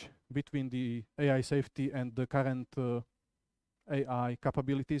language between the AI safety and the current AI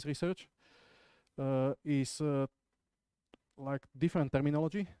capabilities research is like different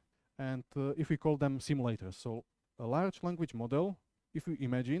terminology, and if we call them simulators. So a large language model, if we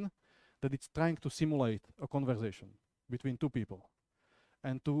imagine that it's trying to simulate a conversation between two people,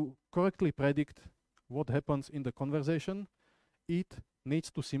 and to correctly predict what happens in the conversation, it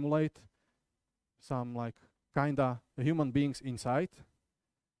needs to simulate some like kinda human beings inside,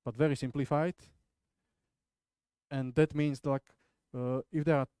 but very simplified. And that means like if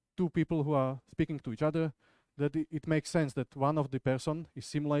there are two people who are speaking to each other, that it makes sense that one of the person is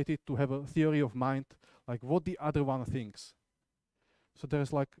simulated to have a theory of mind, like what the other one thinks. So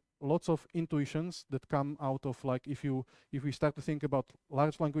there's like lots of intuitions that come out of like if we start to think about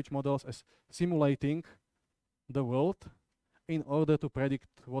large language models as simulating the world in order to predict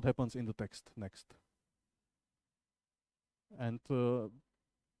what happens in the text next. And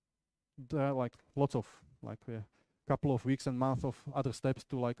there are like lots of like a couple of weeks and months of other steps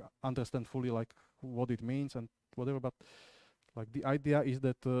to like understand fully like what it means and whatever. But like the idea is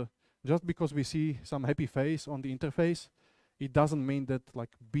that just because we see some happy face on the interface, it doesn't mean that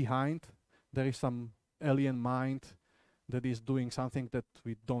like behind there is some alien mind that is doing something that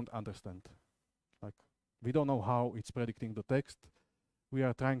we don't understand. Like we don't know how it's predicting the text. We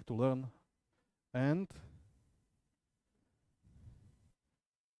are trying to learn, and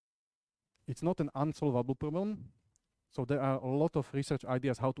it's not an unsolvable problem. So there are a lot of research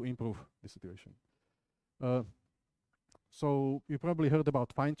ideas how to improve the situation. So you probably heard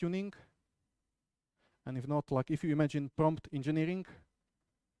about fine-tuning. And if not, like if you imagine prompt engineering,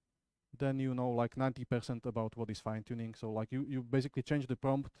 then you know like 90% about what is fine-tuning. So like you basically change the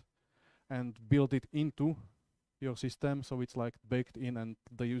prompt and build it into your system, so it's like baked in and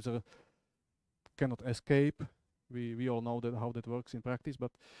the user cannot escape. We all know that how that works in practice,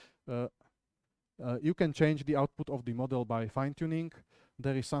 but you can change the output of the model by fine-tuning.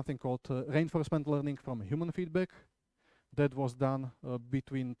 There is something called reinforcement learning from human feedback that was done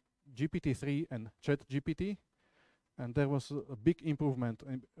between GPT-3 and ChatGPT, and there was a big improvement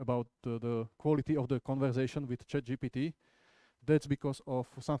about the quality of the conversation with ChatGPT. That's because of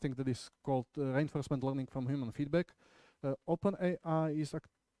something that is called reinforcement learning from human feedback. OpenAI is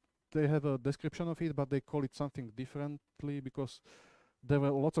they have a description of it, but they call it something differently because there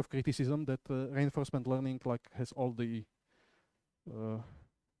were lots of criticism that reinforcement learning like has all the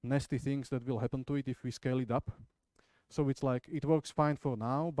nasty things that will happen to it if we scale it up. So it's like it works fine for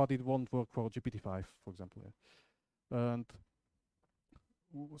now, but it won't work for GPT-5, for example. Yeah. And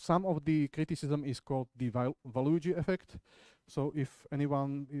some of the criticism is called the Valuigi effect. So if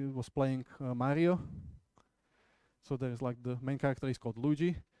anyone was playing Mario, so there is like the main character is called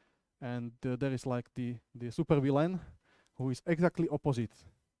Luigi, and there is like the super villain who is exactly opposite,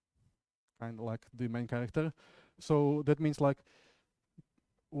 kind of like the main character. So that means like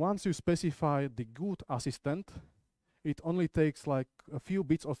once you specify the good assistant, it only takes like a few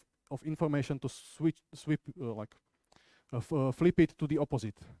bits of information to flip it to the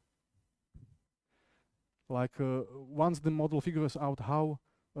opposite. Like once the model figures out how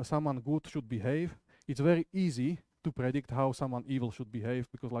someone good should behave, it's very easy to predict how someone evil should behave,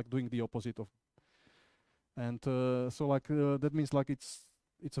 because like doing the opposite of. And so like that means like it's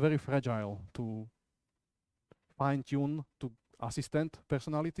very fragile to fine tune to assistant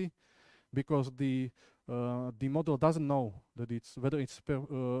personality, because the model doesn't know that it's whether it's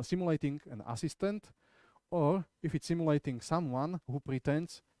simulating an assistant or if it's simulating someone who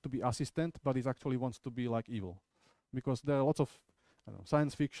pretends to be assistant but is actually wants to be like evil. Because there are lots of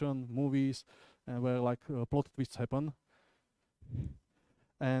science fiction movies where like plot twists happen,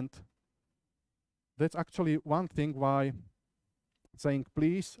 and that's actually one thing why saying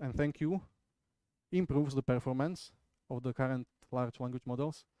please and thank you improves the performance of the current large language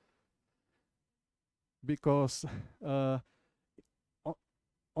models. Because on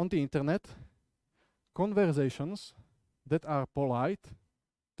the internet, conversations that are polite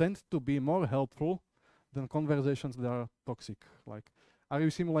tend to be more helpful than conversations that are toxic. Like, are you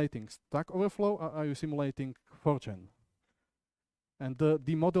simulating Stack Overflow or are you simulating 4chan? And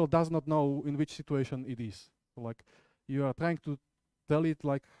the model does not know in which situation it is. So like, you are trying to tell it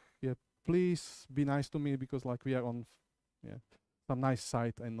like, yeah, please be nice to me because like we are on some nice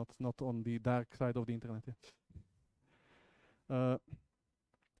site and not on the dark side of the internet. Yeah.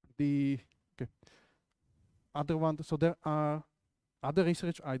 Other one. So there are other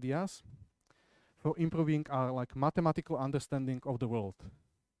research ideas for improving our like mathematical understanding of the world.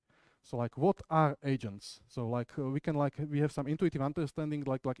 So like, what are agents? So like we have some intuitive understanding.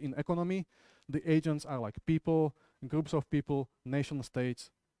 Like in economy, the agents are like people, groups of people, nation states.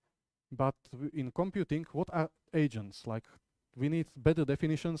 But in computing, what are agents? Like, we need better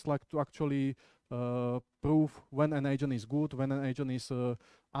definitions, like to actually prove when an agent is good, when an agent is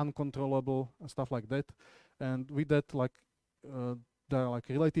uncontrollable, and stuff like that. And with that, like there are like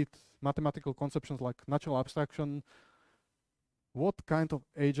related mathematical conceptions like natural abstraction. What kind of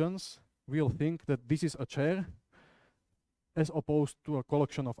agents will think that this is a chair, as opposed to a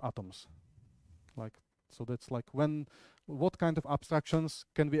collection of atoms? Like, so that's like what kind of abstractions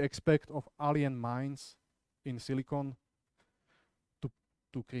can we expect of alien minds in silicon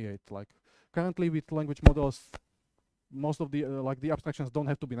to create? Like currently with language models, most of the the abstractions don't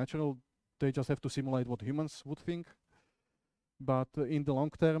have to be natural. They just have to simulate what humans would think. but in the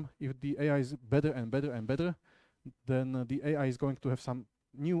long term, if the AI is better and better and better, then the AI is going to have some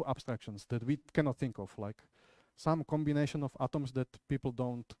new abstractions that we cannot think of, like some combination of atoms that people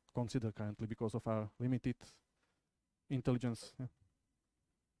don't consider currently because of our limited intelligence. Yeah.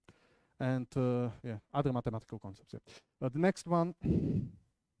 And yeah, other mathematical concepts. Yeah. The next one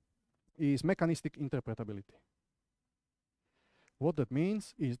is mechanistic interpretability. What that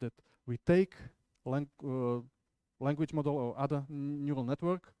means is that we take language model or other neural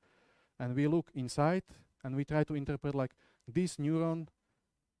network, and we look inside and we try to interpret, like, this neuron,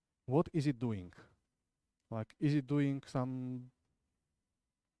 what is it doing? Like, is it doing some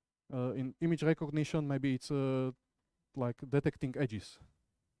in image recognition? Maybe it's like detecting edges.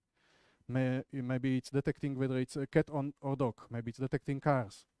 Maybe it's detecting whether it's a cat or dog. Maybe it's detecting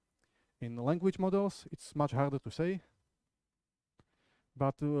cars. In language models, it's much harder to say.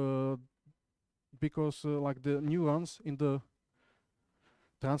 But because like the neurons in the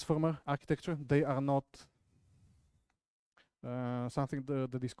transformer architecture, they are not something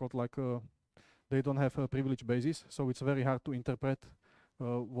that is called like they don't have a privilege basis, so it's very hard to interpret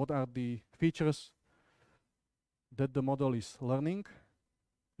what are the features that the model is learning.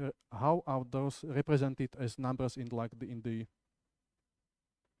 How are those represented as numbers in like in the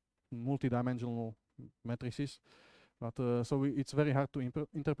multi-dimensional matrices? But so it's very hard to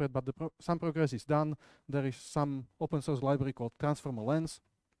interpret. But some progress is done. There is some open source library called Transformer Lens.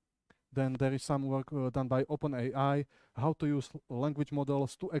 Then there is some work done by OpenAI, how to use language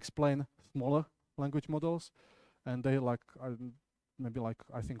models to explain smaller language models. And they like maybe like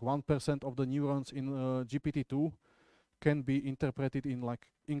I think 1% of the neurons in GPT-2 can be interpreted in like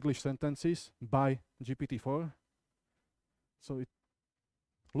English sentences by GPT-4. So it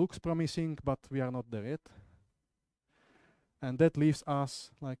looks promising, but we are not there yet. And that leaves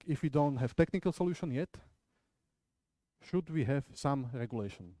us, like, if we don't have technical solution yet, should we have some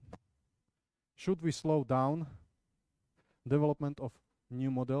regulation? Should we slow down development of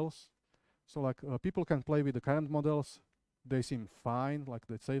new models? So like people can play with the current models. They seem fine, like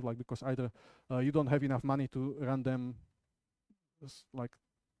they say, like because either you don't have enough money to run them like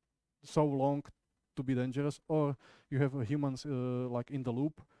so long to be dangerous, or you have humans like in the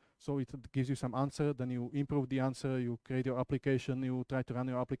loop. So it gives you some answer, then you improve the answer, you create your application, you try to run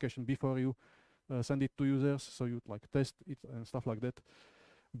your application before you send it to users, so you like test it and stuff like that.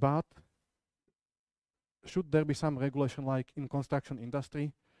 But should there be some regulation like in construction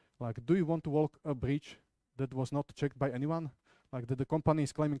industry? Like, do you want to walk a bridge that was not checked by anyone? Like that the company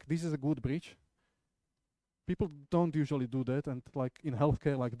is claiming this is a good bridge. People don't usually do that, and like in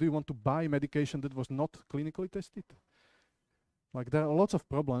healthcare, like do you want to buy medication that was not clinically tested? Like there are lots of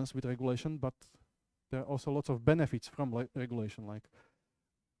problems with regulation, but there are also lots of benefits from regulation.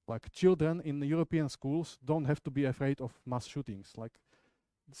 Like children in the European schools don't have to be afraid of mass shootings. Like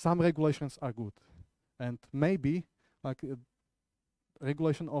some regulations are good, and maybe like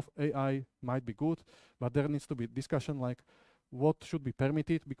regulation of AI might be good, but there needs to be discussion like what should be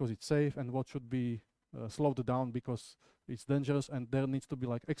permitted because it's safe and what should be slowed down because it's dangerous, and there needs to be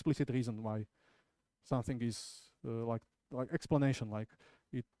like explicit reason why something is like explanation, like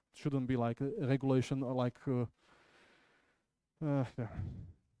it shouldn't be like a regulation or like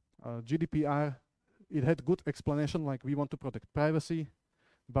GDPR. It had good explanation, like we want to protect privacy,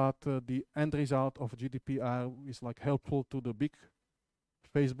 but the end result of GDPR is like helpful to the big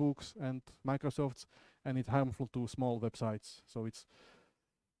Facebooks and Microsofts, and it's harmful to small websites. So it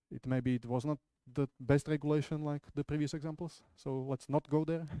maybe it was not the best regulation like the previous examples. So let's not go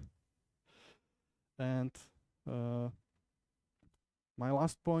there. And my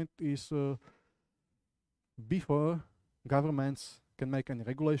last point is before governments can make any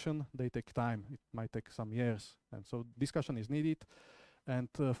regulation, they take time. It might take some years. And so discussion is needed. And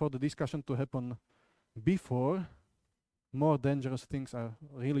for the discussion to happen before more dangerous things are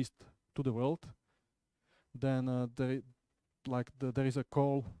released to the world, then there is a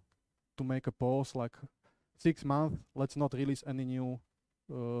call to make a pause, like 6 months, let's not release any new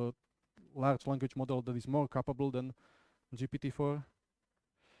large language model that is more capable than GPT-4.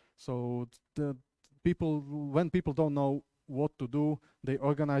 So when people don't know what to do, they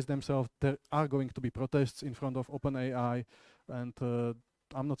organize themselves. There are going to be protests in front of OpenAI, and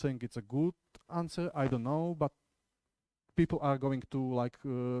I'm not saying it's a good answer, I don't know, but people are going to like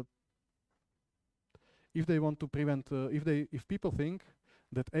if they want to prevent if people think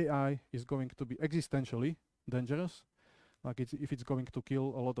that AI is going to be existentially dangerous, like if it's going to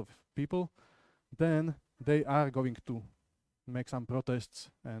kill a lot of people, then they are going to make some protests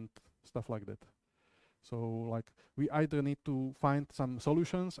and stuff like that. So like we either need to find some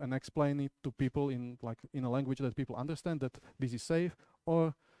solutions and explain it to people in a language that people understand that this is safe,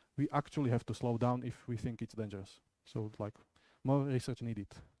 or we actually have to slow down if we think it's dangerous. So like more research needed.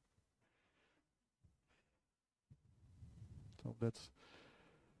 So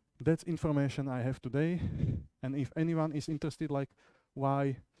that's information I have today. And if anyone is interested, like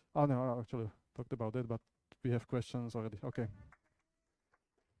why, oh no, I actually talked about that, but we have questions already. Okay.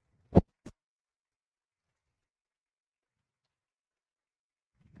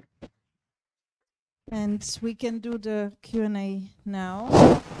 And we can do the Q&A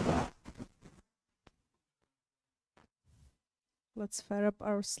now. Let's fire up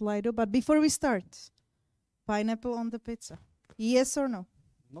our Slido. But before we start, pineapple on the pizza. Yes or no?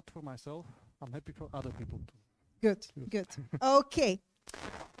 Not for myself. I'm happy for other people too. Good, good. Okay.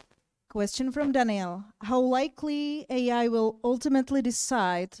 Question from Daniel. How likely AI will ultimately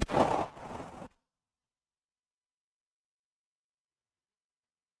decide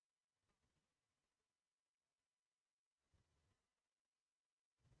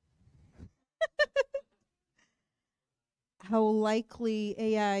how likely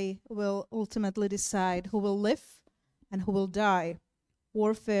AI will ultimately decide who will live and who will die?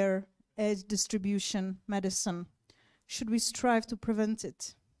 Warfare, age distribution, medicine. Should we strive to prevent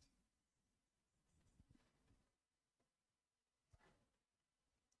it?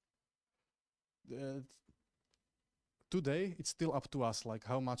 Today, it's still up to us, like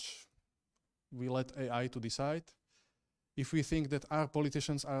how much we let AI to decide. If we think that our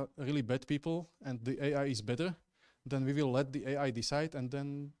politicians are really bad people and the AI is better, then we will let the AI decide, and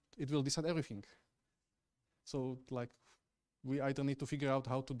then it will decide everything. So like we either need to figure out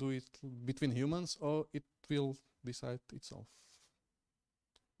how to do it between humans, or it will decide itself.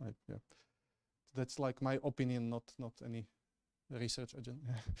 Right, yeah. That's like my opinion, not any research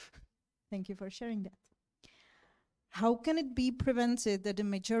agenda. Thank you for sharing that. How can it be prevented that the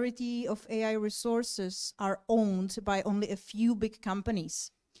majority of AI resources are owned by only a few big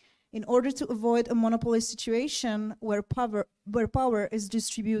companies, in order to avoid a monopoly situation where power is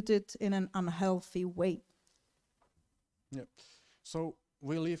distributed in an unhealthy way? Yeah. So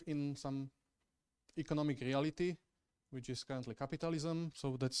we live in some economic reality, which is currently capitalism.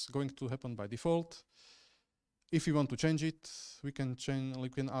 So that's going to happen by default. If we want to change it, we can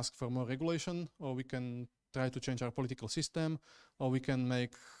ask for more regulation, or we can try to change our political system, or we can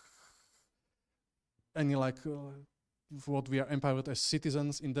make any what we are empowered as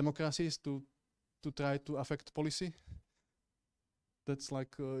citizens in democracies to try to affect policy. That's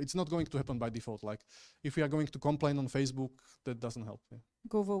like it's not going to happen by default. Like if we are going to complain on Facebook, that doesn't help. Yeah.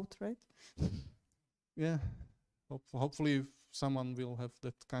 Go vote, right? Yeah. Hopefully someone will have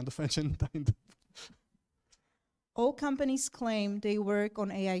that kind of agenda. All companies claim they work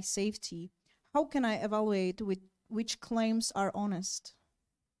on AI safety. How can I evaluate which claims are honest?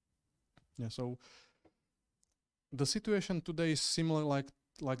 Yeah. So the situation today is similar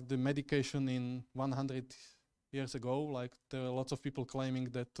like the medication in 100 years ago. Like there are lots of people claiming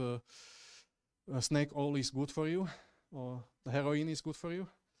that snake oil is good for you, or the heroin is good for you.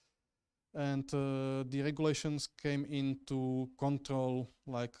 And the regulations came in to control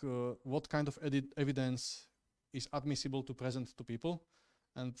what kind of evidence is admissible to present to people.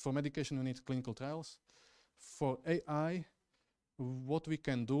 And for medication, you need clinical trials. For AI, what we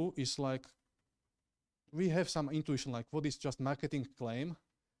can do is we have some intuition, like what is just marketing claim.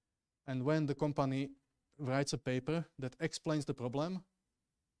 And when the company writes a paper that explains the problem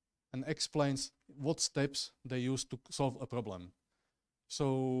and explains what steps they use to solve a problem.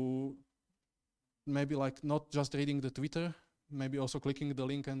 So maybe not just reading the Twitter, maybe also clicking the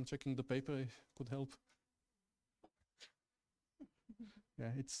link and checking the paper could help.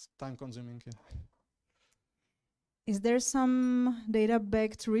 Yeah, it's time consuming. Yeah. Is there some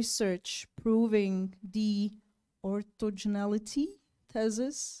data-backed research proving the orthogonality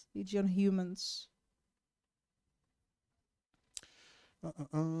thesis, e.g. on humans?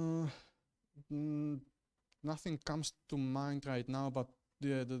 Nothing comes to mind right now, but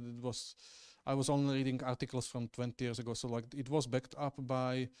yeah, I was only reading articles from 20 years ago, so it was backed up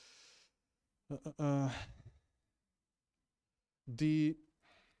by the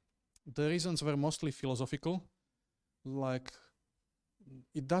reasons were mostly philosophical. Like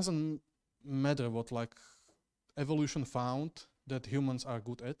it doesn't matter what evolution found that humans are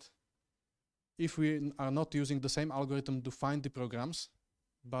good at. If we are not using the same algorithm to find the programs,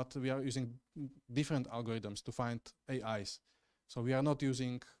 but we are using different algorithms to find AIs. So we are not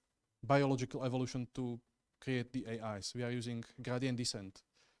using biological evolution to create the AIs. We are using gradient descent.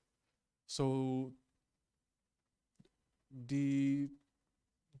 So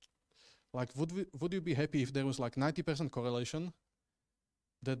Like, would you be happy if there was like 90% correlation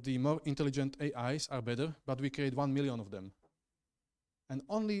that the more intelligent AIs are better, but we create 1 million of them, and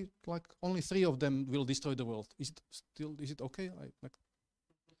only 3 of them will destroy the world? Is it okay?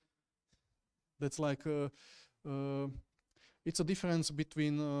 That's like it's a difference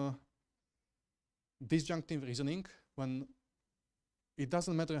between disjunctive reasoning, when it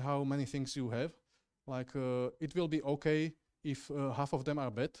doesn't matter how many things you have. Like it will be okay if half of them are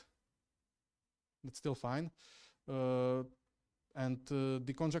bad. That's still fine. And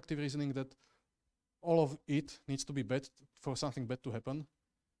the conjunctive reasoning that all of it needs to be bad for something bad to happen.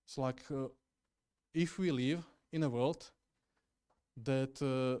 It's like if we live in a world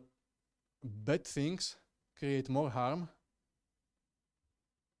that bad things create more harm,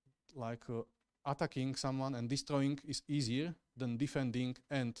 like attacking someone and destroying is easier than defending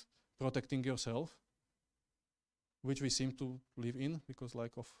and protecting yourself, which we seem to live in because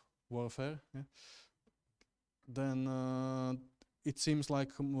like of warfare, yeah, then it seems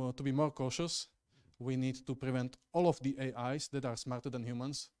like to be more cautious, we need to prevent all of the AIs that are smarter than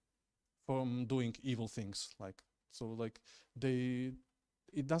humans from doing evil things.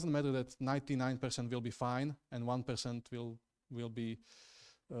 It doesn't matter that 99% will be fine and 1% will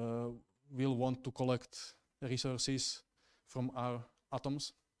want to collect resources from our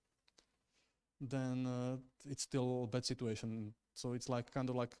atoms. Then it's still a bad situation. So it's like kind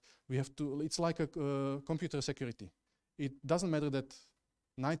of like we have to. It's like a computer security. It doesn't matter that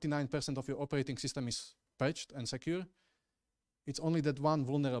 99% of your operating system is patched and secure. It's only that one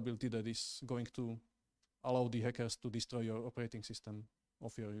vulnerability that is going to allow the hackers to destroy your operating system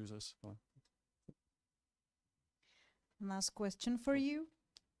of your users. Last question for you.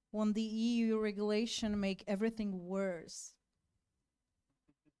 Won't the EU regulation make everything worse?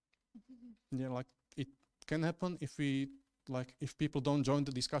 Yeah, like it can happen if if people don't join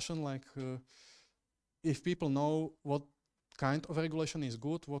the discussion. If people know what kind of regulation is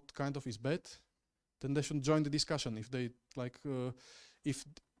good, what kind of is bad, then they should join the discussion. If they if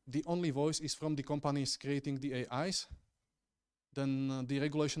the only voice is from the companies creating the AIs, then the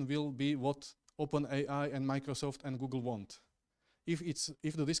regulation will be what OpenAI and Microsoft and Google want.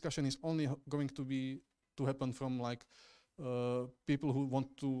 If the discussion is only going to happen from people who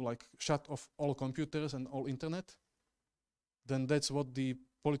want to shut off all computers and all internet, then that's what the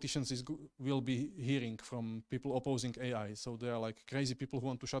politicians will be hearing from people opposing AI. So they are like crazy people who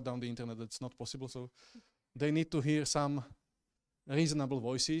want to shut down the internet. That's not possible. So they need to hear some reasonable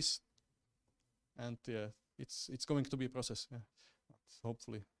voices, and yeah, it's going to be a process. Yeah, but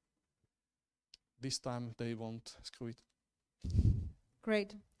hopefully this time they won't screw it.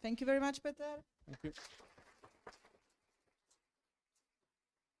 Great. Thank you very much, Peter. Thank you.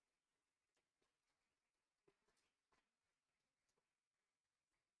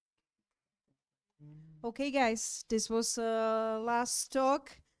 Okay, guys, this was last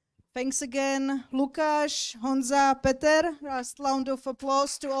talk. Thanks again, Lukas, Honza, Peter. Last round of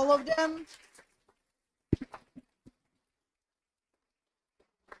applause to all of them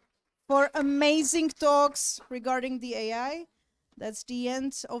for amazing talks regarding the AI. That's the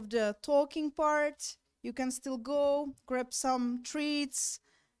end of the talking part. You can still go, grab some treats,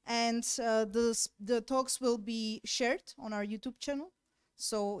 and the talks will be shared on our YouTube channel.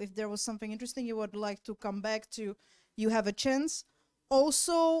 So if there was something interesting you would like to come back to, you have a chance.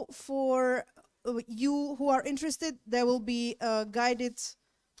 Also, for you who are interested, there will be a guided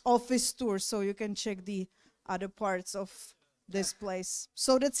office tour, so you can check the other parts of this place.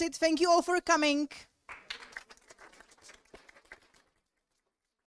 So that's it. Thank you all for coming.